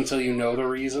reason until you know the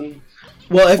reason.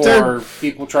 Well, if for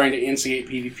people trying to instigate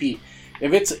PvP.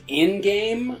 If it's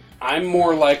in-game, I'm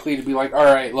more likely to be like,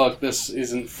 alright, look, this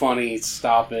isn't funny,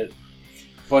 stop it.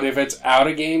 But if it's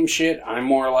out-of-game shit, I'm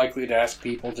more likely to ask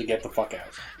people to get the fuck out.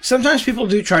 Sometimes people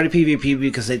do try to PvP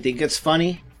because they think it's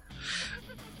funny.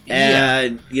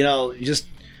 And, just,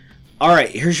 alright,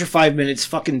 here's your 5 minutes,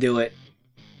 fucking do it.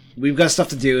 We've got stuff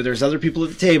to do, there's other people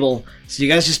at the table, so you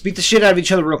guys just beat the shit out of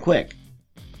each other real quick.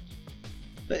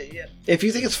 But if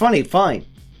you think it's funny, fine.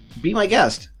 be my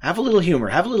guest. Have a little humor.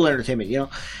 Have a little entertainment.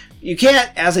 You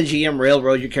can't, as a GM,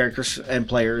 railroad your characters and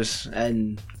players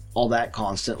and all that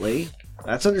constantly.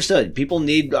 That's understood. People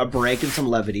need a break and some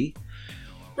levity.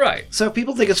 Right. So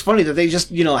people think it's funny that they just,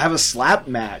 have a slap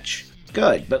match.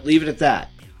 Good, but leave it at that.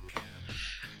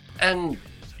 And,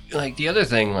 the other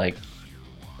thing,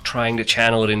 trying to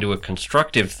channel it into a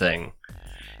constructive thing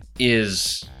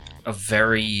is a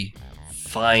very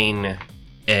fine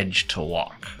edge to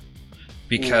walk.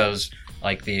 Because,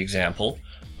 the example,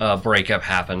 a breakup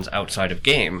happens outside of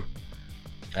game,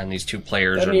 and these two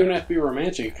players doesn't even have to be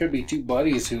romantic. It could be two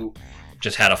buddies who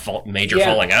just had a major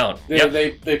falling out.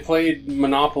 They played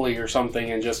Monopoly or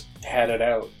something and just had it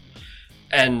out.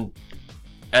 And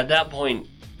at that point,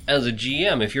 as a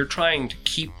GM, if you are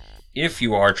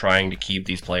trying to keep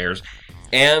these players,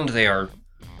 and they are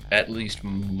at least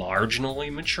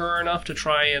marginally mature enough to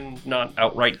try and not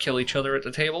outright kill each other at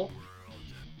the table,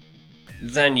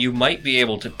 then you might be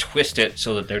able to twist it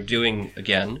so that they're doing,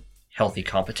 again, healthy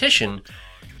competition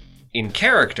in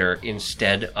character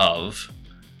instead of...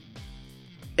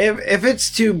 If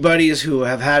it's two buddies who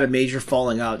have had a major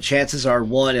falling out, chances are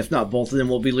one, if not both of them,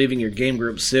 will be leaving your game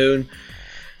group soon.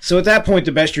 So at that point,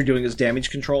 the best you're doing is damage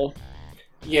control.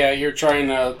 Yeah, you're trying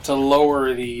to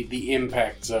lower the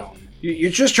impact zone.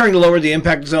 You're just trying to lower the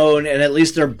impact zone, and at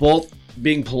least they're both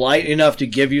being polite enough to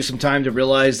give you some time to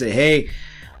realize that, hey,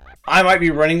 I might be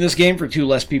running this game for 2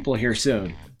 less people here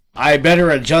soon. I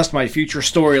better adjust my future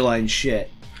storyline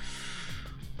shit.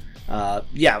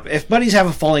 If buddies have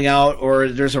a falling out, or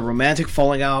there's a romantic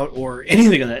falling out, or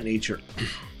anything of that nature,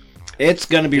 it's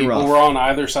going to be rough. People were on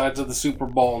either sides of the Super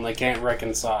Bowl and they can't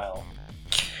reconcile.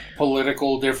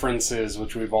 Political differences,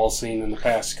 which we've all seen in the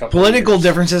past couple of years. Political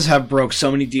differences have broke so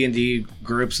many D&D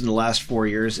groups in the last 4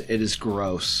 years. It is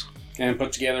gross. And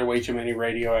put together way too many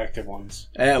radioactive ones.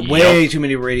 Way too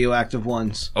many radioactive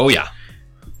ones. Oh, yeah.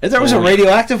 And there was a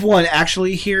radioactive one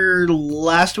actually here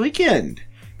last weekend.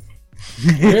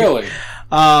 Really?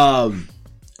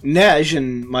 Nej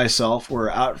and myself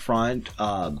were out front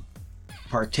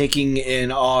partaking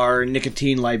in our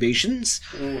nicotine libations.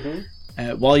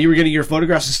 Mm-hmm. While you were getting your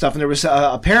photographs and stuff, and there was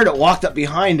a pair that walked up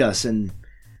behind us, and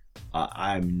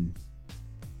I'm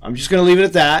just going to leave it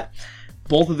at that.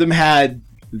 Both of them had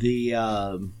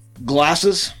the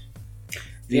glasses,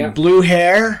 the blue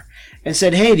hair, and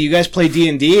said, "Hey, do you guys play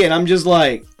D&D?" And I'm just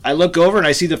like, I look over and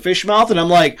I see the fish mouth, and I'm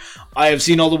like, I have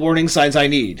seen all the warning signs I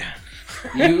need.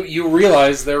 You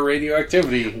realize their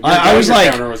radioactivity. Your I was like,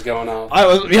 counter was going off.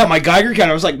 My Geiger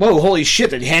counter. I was like, whoa, holy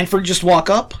shit! Did Hanford just walk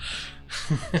up?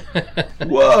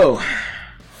 Whoa.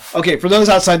 Okay, for those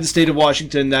outside the state of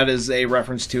Washington, that is a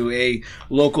reference to a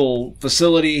local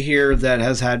facility here that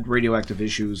has had radioactive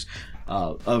issues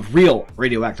of real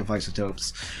radioactive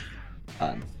isotopes.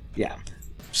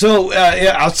 So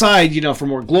outside, for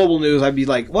more global news, I'd be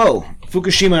like, whoa,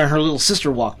 Fukushima and her little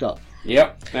sister walked up.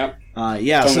 Yep.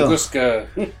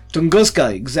 Tunguska.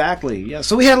 Tunguska, exactly. Yeah,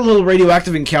 so we had a little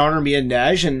radioactive encounter, me and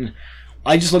Nash, and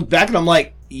I just looked back and I'm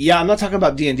like, yeah, I'm not talking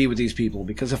about D&D with these people,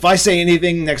 because if I say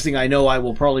anything, next thing I know, I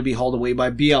will probably be hauled away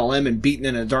by BLM and beaten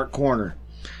in a dark corner.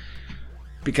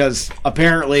 Because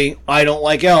apparently I don't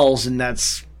like elves, and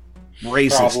that's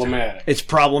racist. Problematic. It's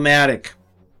problematic.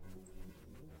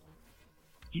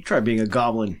 You try being a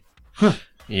goblin. Huh.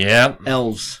 Yeah.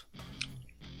 Elves.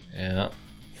 Yeah.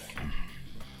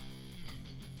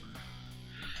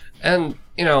 And,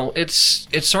 it's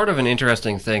sort of an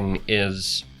interesting thing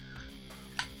is...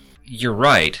 You're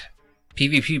right.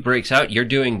 PvP breaks out, you're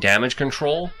doing damage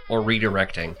control or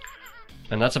redirecting.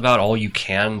 And that's about all you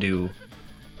can do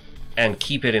and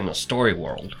keep it in the story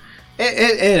world.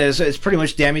 It is. It's pretty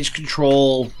much damage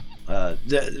control. A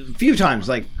few times,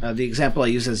 the example I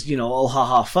use is, oh,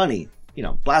 haha, funny.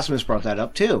 Blasphemous brought that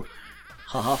up too.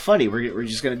 Haha, funny. We're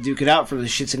just going to duke it out for the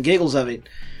shits and giggles of it.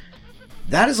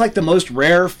 That is the most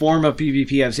rare form of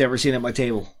PvP I've ever seen at my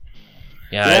table.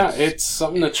 Yeah, it's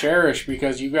something to cherish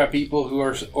because you've got people who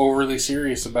are overly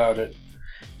serious about it.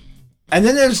 And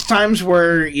then there's times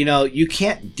where, you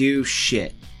can't do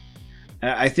shit.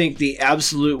 I think the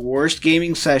absolute worst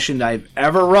gaming session I've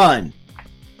ever run,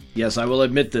 yes, I will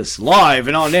admit this, live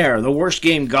and on air, the worst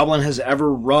game Goblin has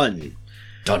ever run.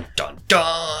 Dun, dun,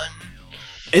 dun!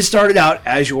 It started out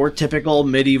as your typical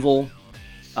medieval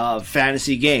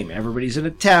fantasy game. Everybody's in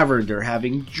a tavern, they're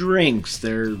having drinks,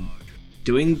 they're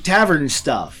doing tavern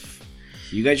stuff.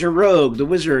 You got your rogue, the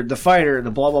wizard, the fighter, the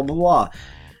blah, blah, blah, blah.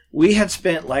 We had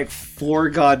spent 4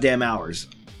 goddamn hours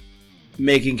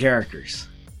making characters.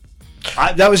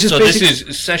 That was just so this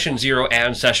is session 0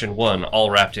 and session 1 all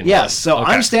wrapped in one. Yes, so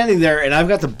okay. I'm standing there and I've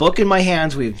got the book in my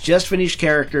hands. We've just finished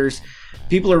characters.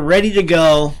 People are ready to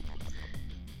go.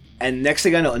 And next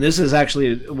thing I know, and this is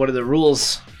actually one of the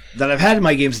rules that I've had in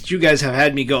my games that you guys have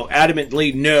had me go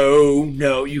adamantly,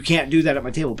 no, you can't do that at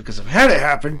my table because I've had it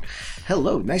happen.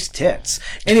 Hello, nice tits.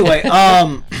 Anyway,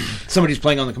 somebody's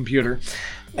playing on the computer.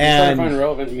 And trying to find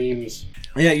relevant memes.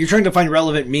 Yeah, you're trying to find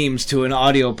relevant memes to an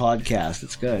audio podcast.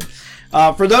 It's good.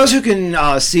 For those who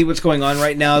can see what's going on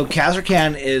right now,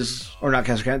 Blasphemous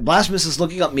is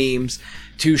looking up memes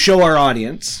to show our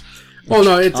audience. Well,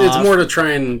 no, it's more to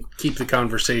try and keep the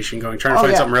conversation going, trying to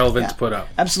find something relevant to put up.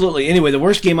 Absolutely. Anyway, the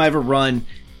worst game I ever run,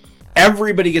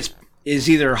 everybody is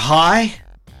either high,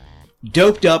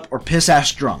 doped up, or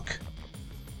piss-ass drunk.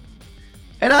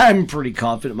 And I'm pretty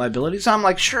confident in my abilities. I'm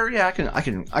like, sure, yeah,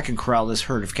 I can corral this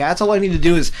herd of cats. All I need to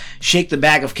do is shake the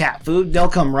bag of cat food. They'll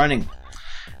come running.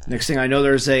 Next thing I know,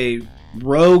 there's a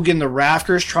rogue in the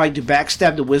rafters trying to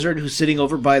backstab the wizard who's sitting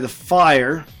over by the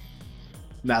fire.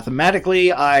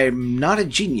 Mathematically, I'm not a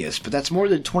genius, but that's more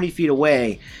than 20 feet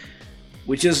away,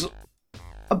 which is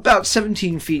about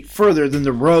 17 feet further than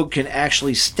the rogue can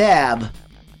actually stab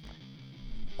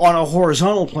on a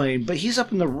horizontal plane, but he's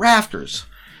up in the rafters.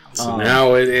 So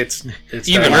now it's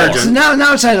even divergent. So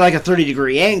now it's at like a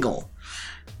 30-degree angle.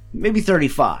 Maybe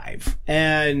 35.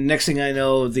 And next thing I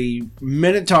know, the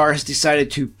Minotaur has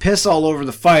decided to piss all over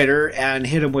the fighter and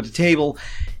hit him with the table,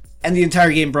 and the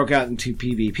entire game broke out into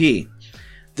PvP.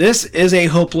 This is a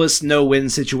hopeless no-win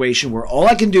situation where all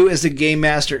I can do as the game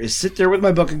master is sit there with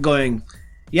my book and going,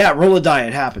 yeah, roll a die,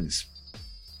 it happens.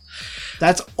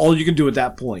 That's all you can do at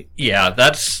that point. Yeah,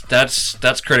 that's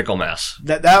critical mass.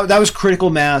 That was critical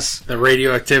mass. The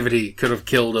radioactivity could have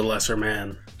killed a lesser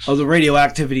man. Oh, the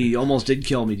radioactivity almost did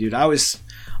kill me, dude. I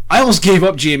almost gave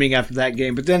up GMing after that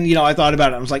game, but then, I thought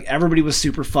about it. I was like, everybody was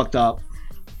super fucked up.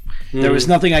 There was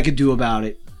nothing I could do about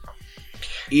it.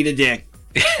 Eat a dick.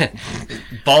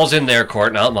 Balls in their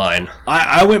court, not mine.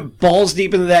 I went balls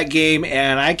deep into that game,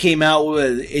 and I came out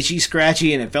with itchy,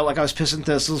 scratchy, and it felt like I was pissing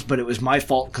thistles, but it was my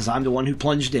fault because I'm the one who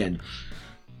plunged in.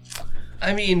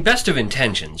 I mean, best of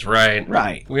intentions, right?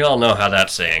 Right. We all know how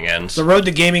that saying ends. The road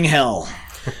to gaming hell.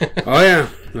 Oh, yeah.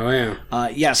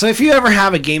 Yeah, so if you ever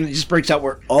have a game that just breaks out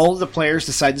where all of the players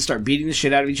decide to start beating the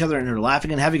shit out of each other and they're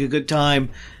laughing and having a good time,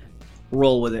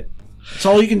 roll with it. That's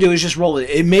all you can do is just roll with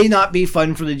it. It may not be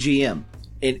fun for the GM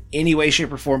in any way,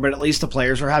 shape, or form, but at least the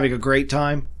players are having a great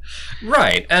time.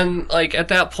 Right, and at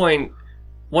that point,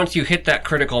 once you hit that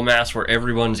critical mass where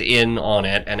everyone's in on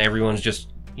it and everyone's just,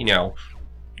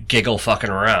 giggle fucking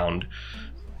around,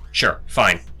 sure,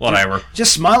 fine, whatever.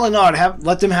 Just smile and nod,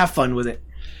 let them have fun with it.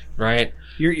 Right.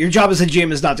 Your job as a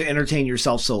GM is not to entertain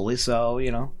yourself solely, so,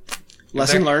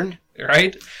 lesson learned.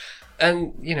 Right?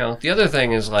 And, the other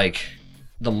thing is,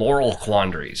 the moral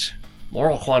quandaries.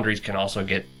 Moral quandaries can also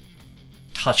get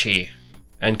touchy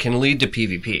and can lead to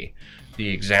PvP. The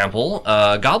example,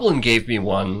 Goblin gave me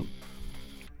one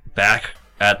back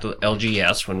at the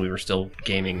LGS when we were still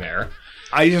gaming there.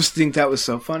 I just think that was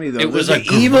so funny, though. It was the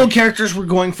evil characters were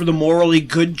going for the morally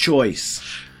good choice.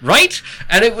 Right?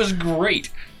 And it was great.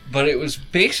 But it was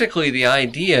basically the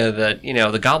idea that,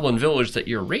 the Goblin Village that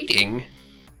you're raiding,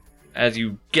 as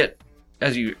you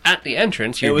at the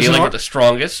entrance, you're dealing with the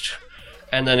strongest,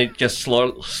 and then it just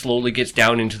slowly gets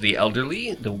down into the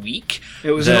elderly, the weak.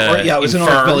 It was an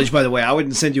orc village, by the way. I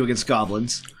wouldn't send you against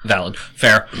goblins. Valid.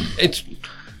 Fair. It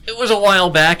was a while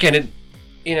back, and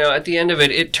at the end of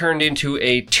it, it turned into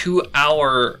a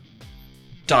 2-hour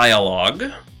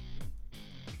dialogue.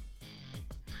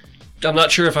 I'm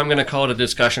not sure if I'm going to call it a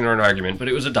discussion or an argument, but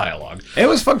it was a dialogue. It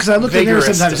was fun because I looked at there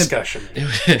sometimes. Discussion.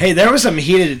 Hey, there was some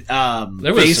heated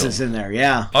faces in there.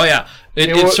 Yeah. Oh yeah.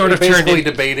 It sort of turned into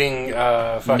debating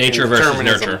nature versus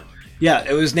nurture. Yeah,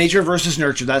 it was nature versus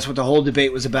nurture. That's what the whole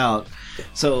debate was about.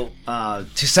 So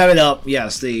to set it up,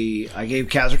 yes, I gave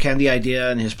Kazarkan the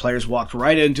idea, and his players walked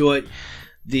right into it.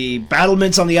 The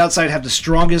battlements on the outside have the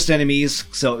strongest enemies,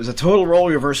 so it was a total role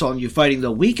reversal on you fighting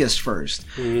the weakest first.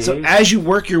 Mm-hmm. So as you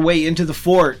work your way into the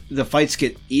fort, the fights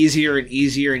get easier and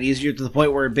easier and easier to the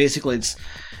point where basically it's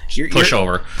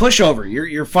pushover.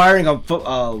 You're firing a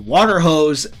water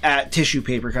hose at tissue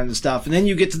paper kind of stuff, and then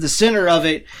you get to the center of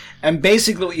it, and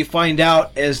basically what you find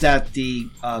out is that the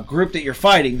group that you're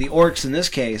fighting, the orcs in this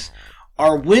case,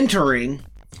 are wintering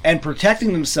and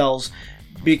protecting themselves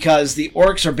because the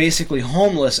orcs are basically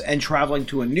homeless and traveling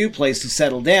to a new place to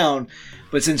settle down.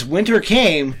 But since winter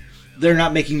came, they're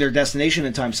not making their destination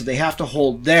in time, so they have to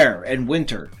hold there and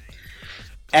winter.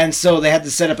 And so they had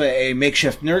to set up a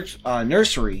makeshift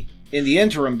nursery in the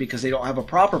interim because they don't have a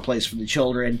proper place for the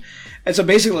children. And so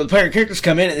basically the player characters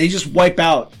come in and they just wipe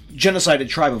out genocided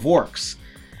tribe of orcs.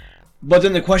 But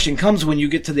then the question comes when you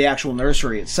get to the actual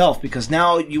nursery itself, because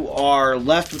now you are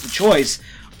left with the choice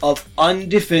of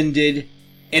undefended,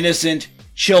 innocent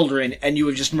children, and you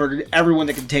have just murdered everyone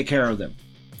that can take care of them.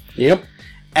 Yep.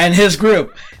 And his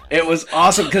group, it was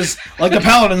awesome because, like, the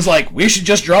paladin's like, we should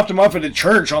just drop them off at a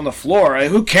church on the floor.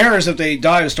 Who cares if they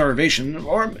die of starvation?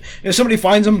 Or if somebody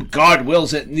finds them, God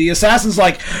wills it. And the assassin's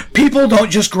like, people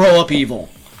don't just grow up evil.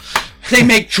 They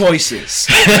make choices.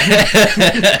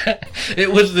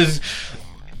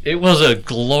 It was a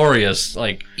glorious,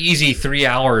 like, easy 3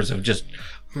 hours of just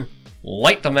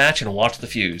light the match and watch the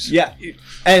fuse. Yeah,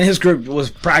 and his group was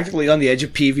practically on the edge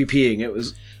of PvPing. It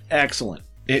was excellent.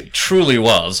 It truly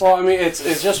was. Well, I mean,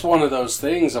 it's just one of those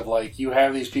things of, like, you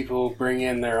have these people who bring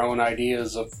in their own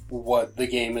ideas of what the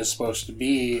game is supposed to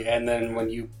be, and then when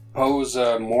you pose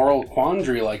a moral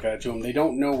quandary like that to them, they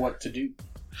don't know what to do.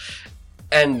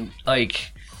 And,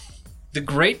 like, the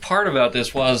great part about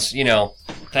this was, you know,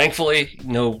 thankfully,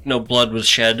 no blood was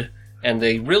shed, and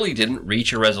they really didn't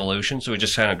reach a resolution, so it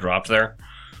just kind of dropped there.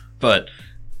 But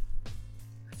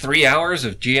 3 hours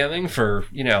of GMing for,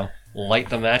 you know, light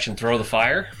the match and throw the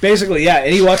fire? Basically, yeah.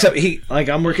 And he walks up,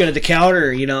 I'm working at the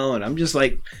counter, you know, and I'm just,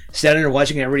 like, standing there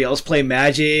watching everybody else play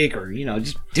Magic or, you know,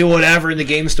 just do whatever in the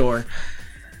game store.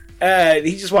 And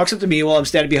he just walks up to me while I'm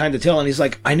standing behind the till, and he's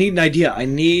like, I need an idea. I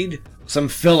need some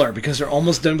filler because they're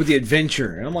almost done with the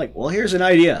adventure. And I'm like, well, here's an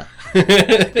idea.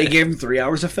 They gave him 3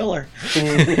 hours of filler.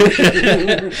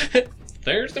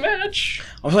 There's the match.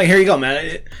 I was like, here you go,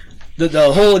 man.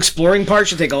 The whole exploring part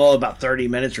should take all about 30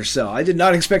 minutes or so. I did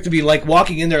not expect to be, like,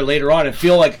 walking in there later on and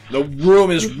feel like the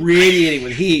room is radiating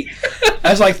with heat.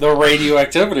 I was like... The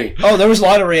radioactivity. Oh, there was a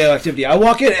lot of radioactivity. I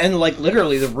walk in and, like,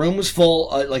 literally the room was full,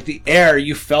 like, the air,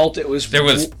 you felt it was... There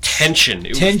was tension.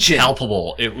 It was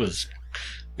palpable. It was...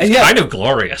 kind of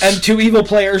glorious. And two evil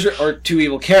players, or two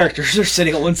evil characters, are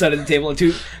sitting on one side of the table, and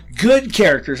two good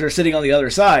characters are sitting on the other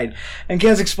side. And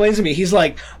Gaz explains to me, he's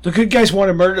like, the good guys want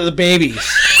to murder the babies.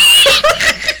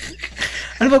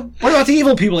 And I'm like, what about the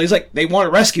evil people? He's like, they want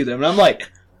to rescue them. And I'm like,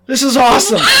 this is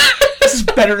awesome. This is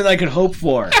better than I could hope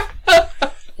for.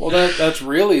 Well, that's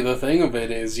really the thing of it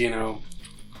is, you know,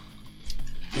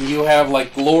 you have,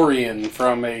 like, Glorian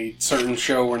from a certain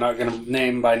show we're not going to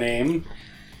name by name.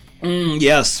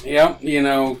 Yes. Yep, you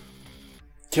know,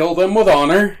 kill them with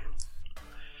honor.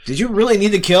 Did you really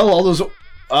need to kill all those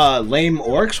lame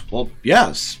orcs? Well,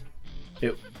 yes.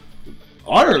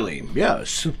 Honorably,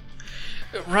 yes.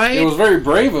 Right? It was very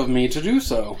brave of me to do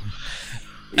so.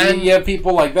 And you have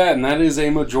people like that, and that is a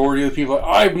majority of the people.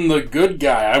 I'm the good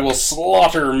guy. I will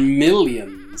slaughter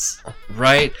millions.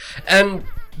 Right? And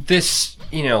this,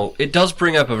 you know, it does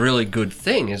bring up a really good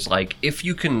thing, is like, if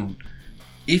you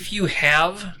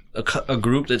have a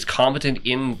group that's competent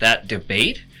in that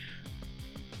debate,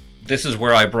 this is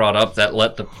where I brought up that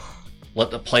let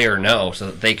the player know so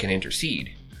that they can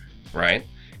intercede, right?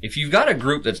 If you've got a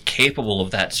group that's capable of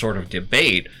that sort of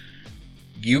debate,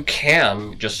 you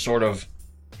can just sort of,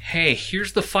 hey,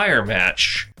 here's the fire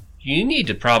match. You need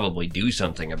to probably do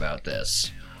something about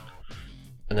this.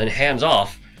 And then hands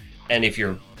off. And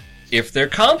if they're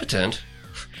competent,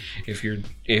 if your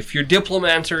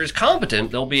diplomancer is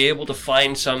competent, they'll be able to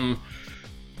find some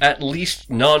at least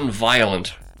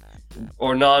non-violent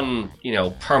or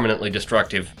permanently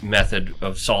destructive method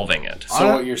of solving it.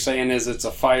 So what you're saying is it's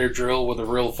a fire drill with a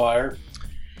real fire?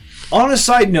 On a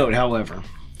side note, however,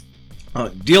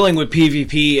 dealing with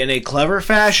PvP in a clever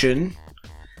fashion,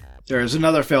 there's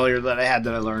another failure that I had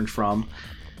that I learned from.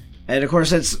 And of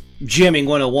course, that's GMing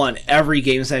 101. Every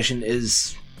game session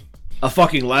is a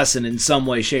fucking lesson in some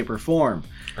way, shape, or form.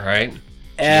 Right.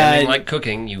 And GMing, like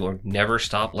cooking, you will never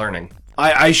stop learning.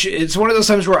 It's one of those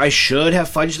times where I should have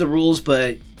fudged the rules,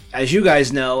 but as you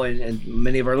guys know, and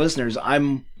many of our listeners,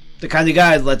 I'm the kind of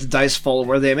guy that let the dice fall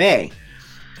where they may.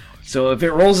 So if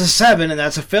it rolls a 7 and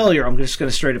that's a failure, I'm just going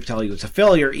to straight up tell you it's a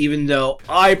failure, even though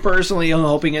I personally am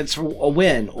hoping it's a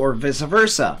win, or vice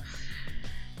versa.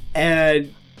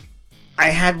 And I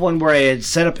had one where I had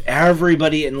set up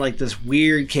everybody in, like, this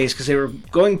weird case because they were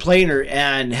going planar,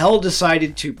 and Hell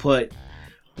decided to put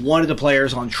one of the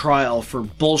players on trial for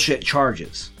bullshit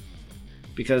charges.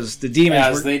 Because the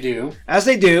demons As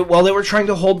they do. Well, they were trying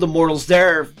to hold the mortals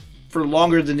there for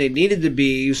longer than they needed to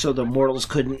be so the mortals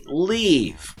couldn't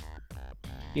leave.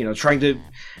 You know, trying to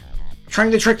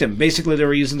trick them. Basically, they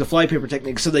were using the flypaper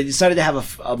technique, so they decided to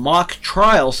have a mock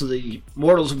trial so the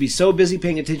mortals would be so busy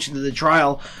paying attention to the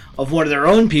trial of one of their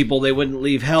own people they wouldn't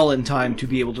leave Hell in time to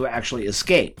be able to actually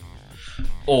escape.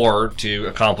 Or to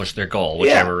accomplish their goal,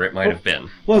 whichever it might have been.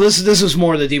 Well, this is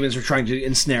more the demons were trying to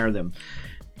ensnare them.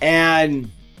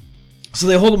 And so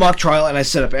they hold a mock trial, and I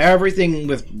set up everything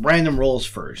with random rolls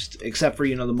first, except for,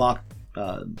 the mock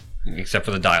Except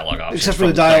for the dialogue options. Except for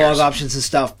the dialogue options and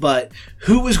stuff, but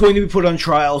who was going to be put on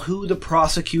trial, who the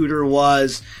prosecutor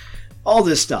was, all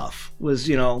this stuff was,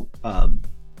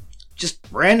 just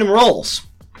random rolls.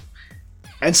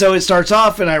 And so it starts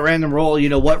off, and I random roll,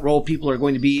 what role people are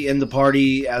going to be in the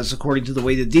party as according to the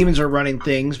way the demons are running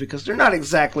things, because they're not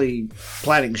exactly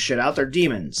planning shit out, they're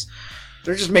demons.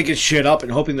 They're just making shit up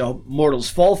and hoping the mortals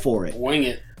fall for it. Wing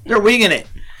it. They're winging it.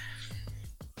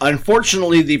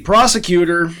 Unfortunately, the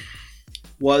prosecutor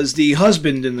was the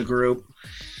husband in the group,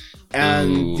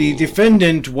 and the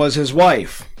defendant was his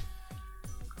wife.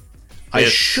 I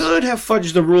should have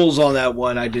fudged the rules on that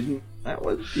one. I didn't. I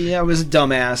was a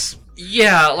dumbass.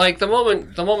 Yeah, like the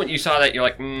moment you saw that, you're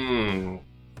like,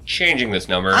 changing this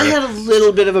number. I had a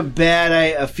little bit of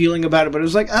a feeling about it, but it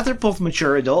was like, they're both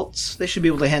mature adults. They should be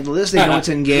able to handle this. They know it's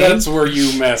in game. That's where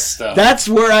you messed up. That's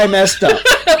where I messed up.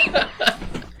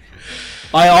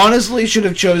 I honestly should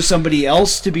have chose somebody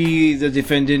else to be the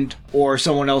defendant or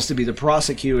someone else to be the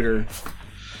prosecutor.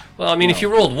 Well, I mean, if you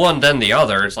rolled one, then the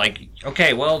other, it's like,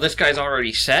 okay, well, this guy's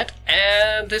already set,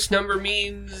 and this number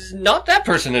means not that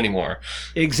person anymore.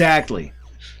 Exactly.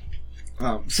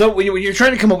 So when you're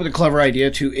trying to come up with a clever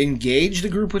idea to engage the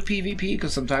group with PvP,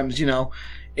 because sometimes, it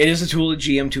is a tool of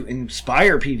GM to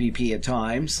inspire PvP at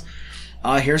times.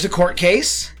 Here's a court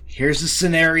case. Here's a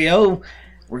scenario.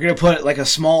 We're going to put like a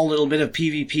small little bit of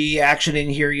PvP action in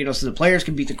here, so the players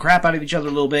can beat the crap out of each other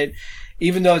a little bit,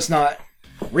 even though it's not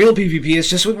real PvP, it's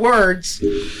just with words.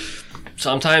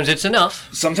 Sometimes it's enough.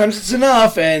 Sometimes it's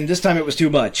enough, and this time it was too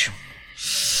much.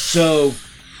 So,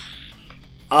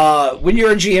 when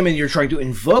you're a GM and you're trying to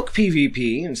invoke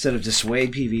PvP instead of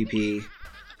dissuade PvP,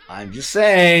 I'm just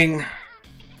saying...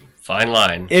 Fine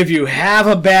line. If you have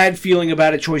a bad feeling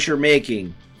about a choice you're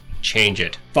making... Change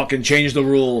it. Fucking change the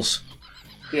rules.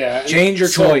 Yeah. Change your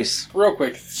choice. Real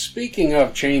quick, speaking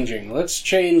of changing, let's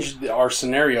change our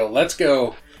scenario. Let's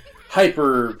go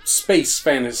hyper space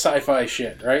fantasy sci-fi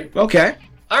shit, right? Okay.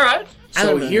 All right.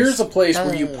 So here's a place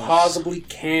where you possibly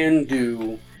can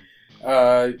do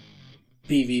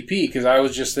PvP, because I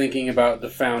was just thinking about The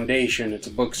Foundation. It's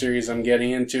a book series I'm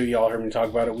getting into. Y'all heard me talk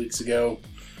about it weeks ago.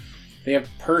 They have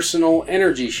personal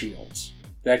energy shields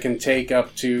that can take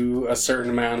up to a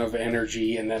certain amount of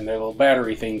energy, and then their little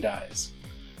battery thing dies.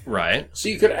 Right. So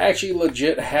you could actually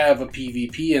legit have a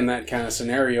PvP in that kind of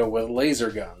scenario with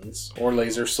laser guns or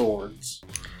laser swords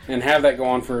and have that go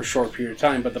on for a short period of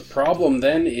time. But the problem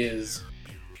then is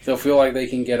they'll feel like they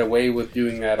can get away with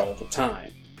doing that all the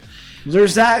time.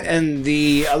 There's that, and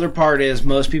the other part is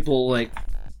most people,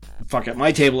 fuck at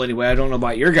my table anyway, I don't know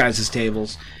about your guys'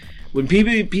 tables. When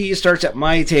PvP starts at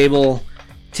my table,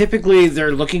 typically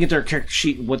they're looking at their character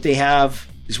sheet and what they have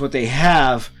is what they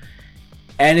have.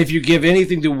 And if you give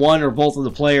anything to one or both of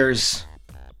the players,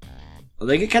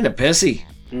 they get kind of pissy.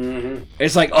 Mm-hmm.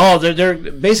 It's like, they're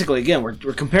basically, again, we're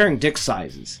comparing dick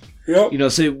sizes.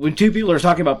 Yep. So when two people are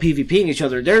talking about PvPing each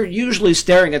other, they're usually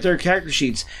staring at their character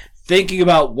sheets, thinking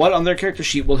about what on their character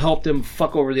sheet will help them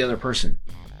fuck over the other person.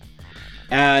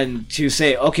 And to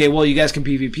say, okay, well, you guys can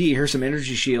PvP, here's some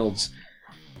energy shields.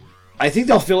 I think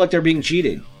they'll feel like they're being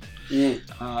cheated. Mm.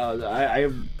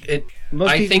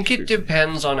 I think it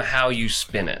depends on how you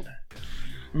spin it.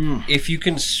 If you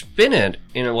can spin it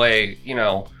in a way,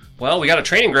 well, we got a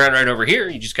training ground right over here.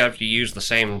 You just have to use the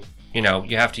same, you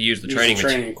have to use the training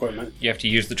equipment. You have to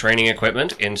use the training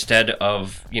equipment instead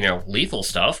of, lethal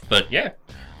stuff. But yeah.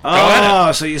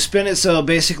 So you spin it so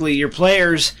basically your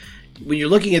players, when you're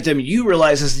looking at them, you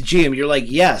realize as the GM, you're like,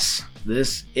 yes,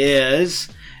 this is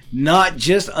not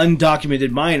just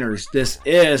undocumented minors. This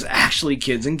is actually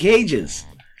kids in cages.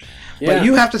 Yeah. But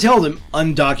you have to tell them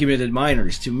undocumented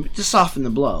minors to soften the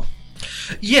blow.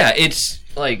 Yeah, it's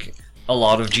like a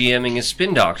lot of GMing is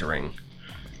spin doctoring.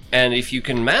 And if you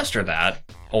can master that,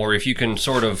 or if you can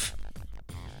sort of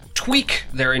tweak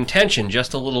their intention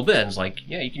just a little bit, it's like,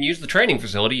 yeah, you can use the training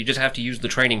facility, you just have to use the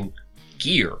training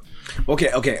gear.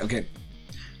 Okay.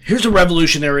 Here's a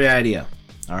revolutionary idea.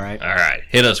 All right.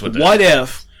 Hit us with this. What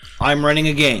if I'm running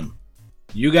a game?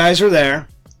 You guys are there,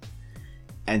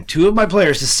 and two of my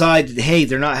players decide that, hey,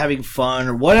 they're not having fun,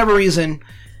 or whatever reason,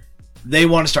 they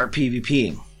want to start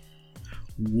PvPing.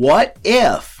 What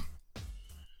if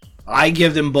I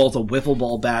give them both a wiffle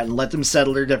ball bat and let them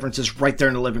settle their differences right there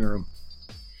in the living room?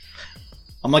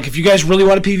 I'm like, if you guys really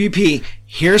want to PvP,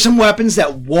 here's some weapons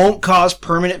that won't cause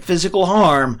permanent physical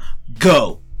harm.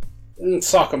 Go.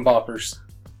 Sock and boppers.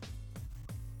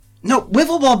 No,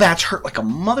 wiffle ball bats hurt like a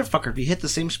motherfucker if you hit the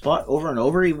same spot over and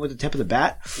over, even with the tip of the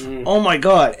bat. Oh my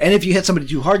god. And if you hit somebody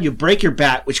too hard, you break your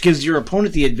bat, which gives your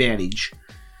opponent the advantage.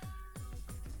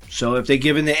 So if they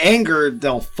give in to anger,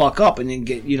 they'll fuck up and then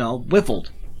get,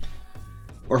 whiffled.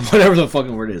 Or whatever the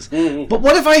fucking word is. Mm-hmm. But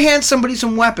what if I hand somebody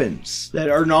some weapons that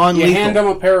are non-lethal? You hand them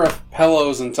a pair of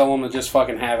pillows and tell them to just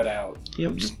fucking have it out.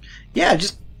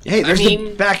 Hey, there's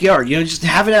the backyard. Just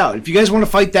have it out. If you guys want to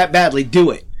fight that badly,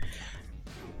 do it.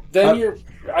 Then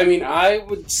I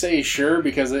would say sure,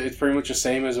 because it's pretty much the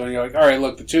same as when you're like, all right,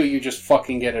 look, the two of you just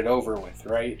fucking get it over with,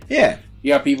 right? Yeah.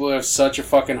 You got people who have such a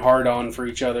fucking hard-on for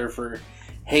each other for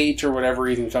hate or whatever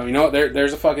reason. Tell me,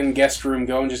 there's a fucking guest room.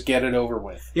 Go and just get it over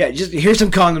with. Yeah, just here's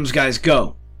some condoms, guys.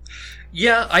 Go.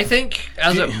 Yeah, I think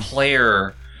as a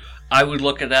player, I would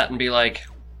look at that and be like,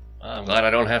 I'm glad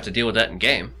I don't have to deal with that in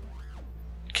game.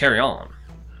 Carry on,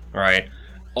 right?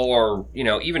 Or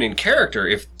even in character,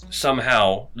 if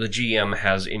somehow the GM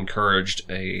has encouraged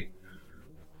a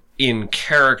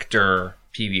in-character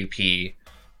PvP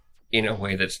in a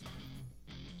way that's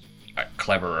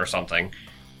clever or something,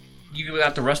 you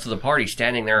got the rest of the party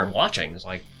standing there and watching. It's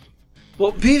like,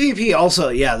 well, PvP also,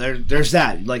 yeah, there's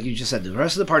that. Like you just said, the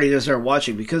rest of the party is there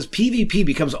watching, because PvP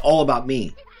becomes all about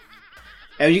me.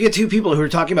 And when you get two people who are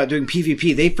talking about doing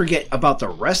PvP, they forget about the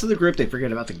rest of the group, they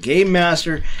forget about the game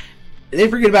master, they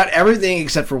forget about everything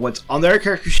except for what's on their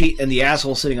character sheet and the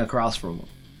asshole sitting across from them.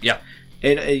 Yeah.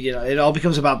 It all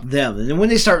becomes about them. And then when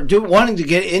they start wanting to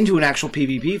get into an actual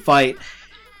PvP fight,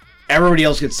 everybody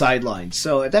else gets sidelined.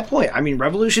 So at that point,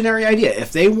 revolutionary idea.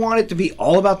 If they want it to be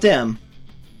all about them,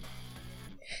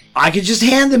 I could just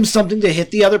hand them something to hit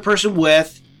the other person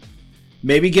with.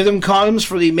 Maybe give them condoms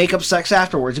for the make-up sex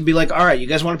afterwards and be like, all right, you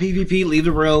guys want a PvP? Leave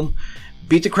the room.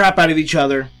 Beat the crap out of each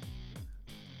other.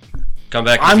 Come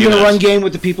back. I'm going to run game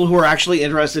with the people who are actually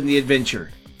interested in the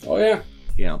adventure. Oh,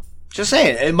 yeah. Just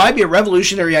saying. It might be a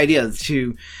revolutionary idea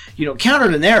to, counter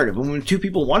the narrative. When two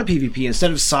people want a PvP, instead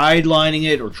of sidelining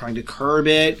it or trying to curb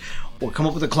it or come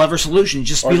up with a clever solution,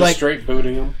 just be like... straight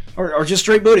booting them. Or just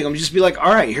straight booting them. Just be like,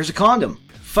 all right, here's a condom.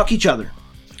 Fuck each other.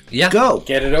 Yeah. Go.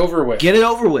 Get it over with. Get it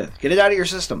over with. Get it out of your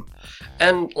system.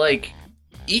 And,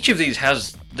 each of these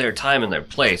has their time and their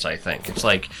place, I think.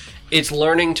 It's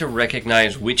learning to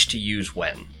recognize which to use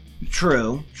when.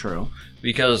 True.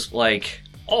 Because,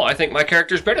 I think my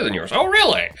character's better than yours. Oh,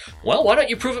 really? Well, why don't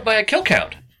you prove it by a kill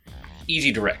count?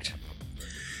 Easy direct.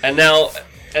 And now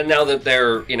that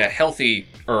they're in a healthier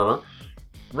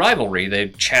rivalry, they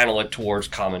channel it towards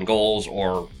common goals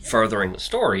or furthering the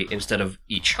story instead of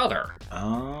each other.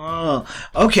 Oh,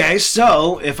 okay.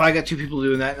 So if I got two people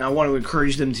doing that and I want to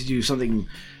encourage them to do something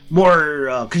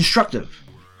more constructive,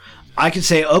 I could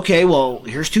say, okay, well,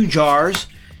 here's 2 jars.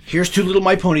 Here's 2 little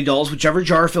My Pony dolls. Whichever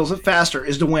jar fills it faster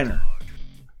is the winner.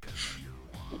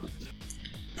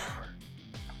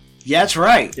 Yeah, that's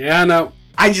right. Yeah, no.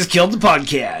 I just killed the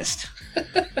podcast.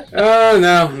 Oh,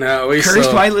 no.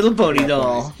 Cursed My Little Pony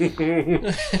doll. But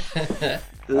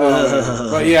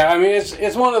yeah,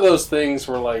 it's one of those things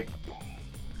where,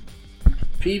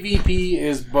 PvP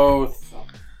is both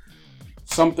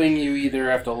something you either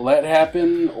have to let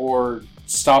happen or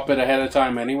stop it ahead of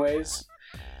time anyways.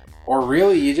 Or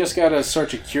really, you just gotta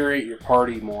start to curate your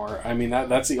party more.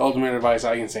 That's the ultimate advice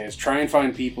I can say, is try and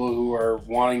find people who are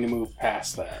wanting to move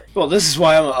past that. Well, this is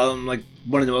why I'm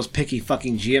one of the most picky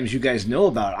fucking GMs you guys know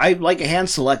about. I like to hand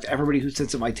select everybody who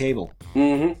sits at my table.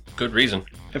 Mm-hmm. Good reason.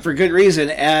 And for good reason,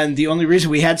 and the only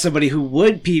reason we had somebody who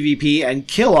would PvP and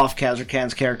kill off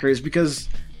Kazarkan's character is because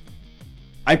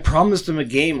I promised him a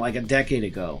game a decade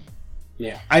ago.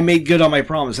 Yeah. I made good on my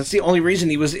promise. That's the only reason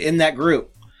he was in that group.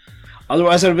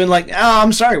 Otherwise, I'd have been like, oh,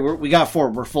 I'm sorry, we got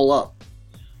 4, we're full up.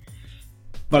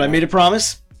 But I made a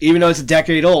promise, even though it's a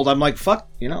decade old. I'm like, fuck,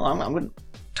 I'm going to...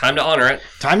 Time to honor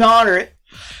it.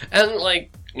 And,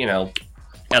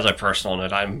 as a personal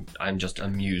note, I'm just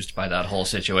amused by that whole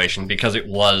situation, because it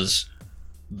was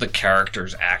the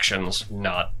character's actions,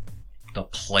 not the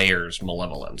player's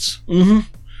malevolence. Mm-hmm.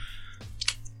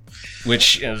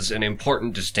 Which is an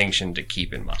important distinction to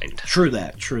keep in mind. True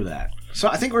that. So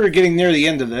I think we're getting near the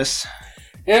end of this.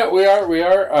 Yeah, we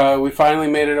are. We finally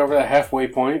made it over the halfway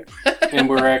point, and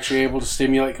we're actually able to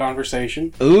stimulate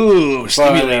conversation. Ooh,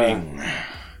 stimulating.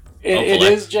 It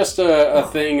is just a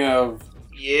thing of...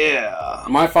 Yeah.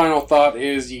 My final thought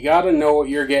is you gotta know what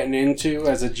you're getting into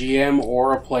as a GM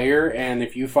or a player, and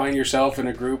if you find yourself in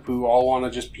a group who all want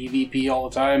to just PvP all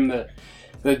the time, the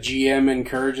GM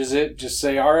encourages it, just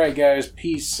say, alright guys,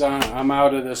 peace, I'm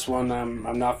out of this one,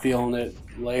 I'm not feeling it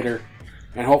later.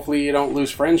 And hopefully you don't lose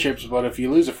friendships, but if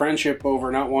you lose a friendship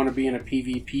over not wanting to be in a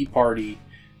PvP party,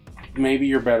 maybe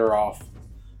you're better off.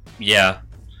 Yeah.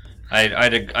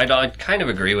 I'd kind of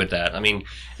agree with that.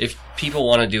 If people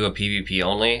want to do a PvP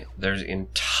only, there's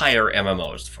entire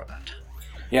MMOs for that.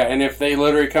 Yeah, and if they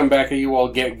literally come back at you, well,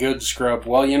 get good, scrub.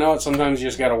 Well, you know what? Sometimes you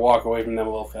just got to walk away from them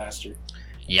a little faster.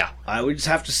 Yeah. I would just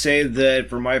have to say that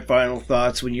for my final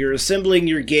thoughts, when you're assembling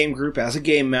your game group as a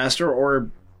game master or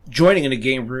joining in a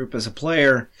game group as a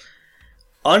player,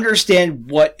 understand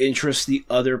what interests the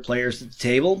other players at the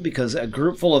table, because a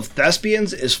group full of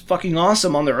thespians is fucking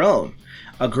awesome on their own.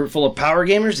 A group full of power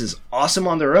gamers is awesome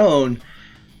on their own.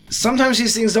 Sometimes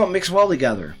these things don't mix well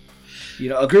together. You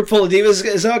know, a group full of divas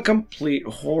is a complete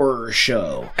horror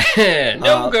show.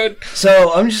 No good.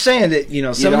 So I'm just saying that, you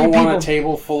know, You don't want a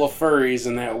table full of furries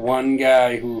and that one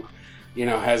guy who, you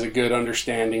know, has a good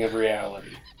understanding of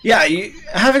reality. Yeah,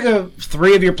 having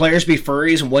 3 of your players be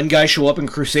furries and one guy show up in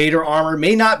Crusader armor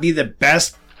may not be the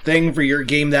best thing for your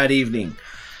game that evening.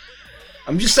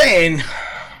 I'm just saying.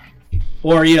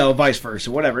 Or, you know, vice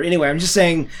versa, whatever. Anyway, I'm just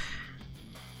saying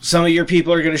some of your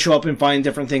people are going to show up and find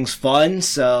different things fun,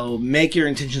 so make your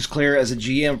intentions clear as a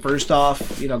GM first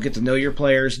off. You know, get to know your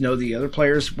players, know the other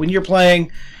players when you're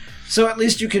playing, so at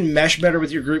least you can mesh better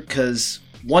with your group, because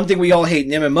one thing we all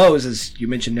hate in MMOs, as you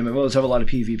mentioned, MMOs have a lot of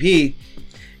PvP.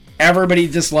 Everybody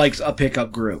dislikes a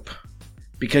pickup group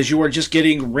because you are just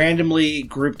getting randomly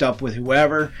grouped up with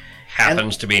whoever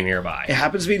Happens to be nearby. It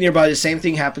happens to be nearby. The same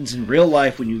thing happens in real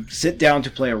life when you sit down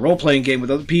to play a role-playing game with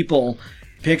other people.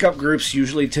 Pickup groups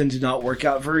usually tend to not work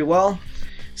out very well.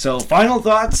 So, final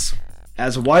thoughts.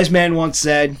 As a wise man once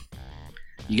said,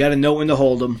 you got to know when to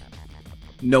hold them,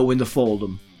 know when to fold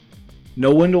them,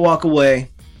 know when to walk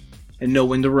away, and know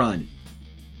when to run.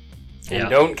 And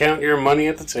don't count your money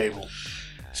at the table.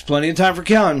 There's plenty of time for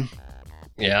counting.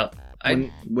 Yeah.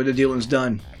 When the dealing's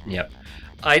done. Yep.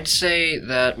 I'd say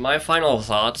that my final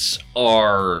thoughts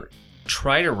are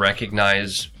try to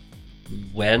recognize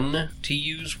when to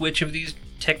use which of these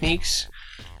techniques,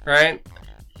 right?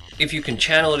 If you can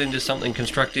channel it into something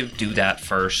constructive, do that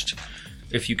first.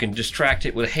 If you can distract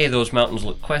it with, hey, those mountains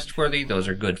look quest-worthy, those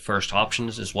are good first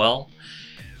options as well.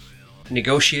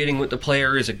 Negotiating with the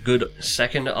player is a good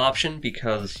second option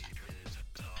because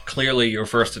clearly your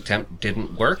first attempt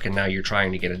didn't work and now you're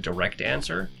trying to get a direct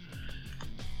answer.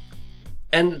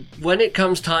 And when it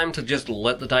comes time to just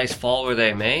let the dice fall where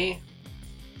they may,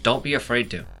 don't be afraid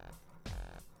to.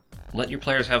 Let your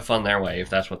players have fun their way if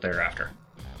that's what they're after.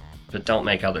 But don't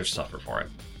make others suffer for it.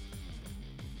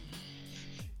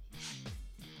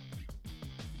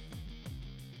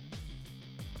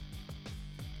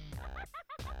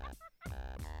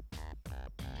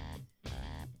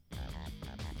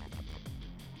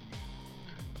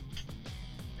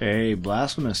 Hey,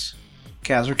 Blasphemous.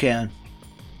 Kaz or Can?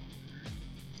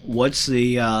 What's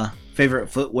the favorite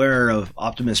footwear of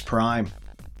Optimus Prime?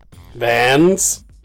 Vans?